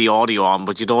don't have the audio on,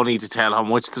 but you don't need to tell how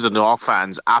much the Dundalk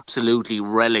fans absolutely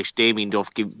relish Damien Duff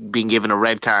being given a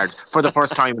red card for the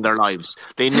first time in their lives.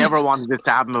 They never wanted this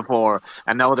to happen before,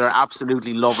 and now they're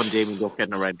absolutely loving Damien Duff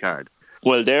getting a red card.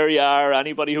 Well, there you are.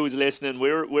 Anybody who's listening,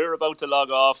 we're about to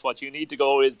log off. What you need to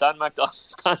go is Dan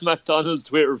McDonald's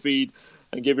Twitter feed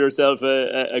and give yourself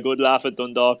a good laugh at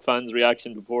Dundalk fans'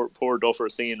 reaction to poor Duffer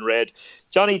seeing red.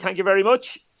 Johnny, thank you very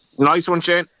much. Nice one,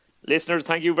 Shane. Listeners,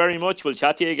 thank you very much. We'll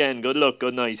chat to you again. Good luck.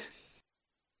 Good night.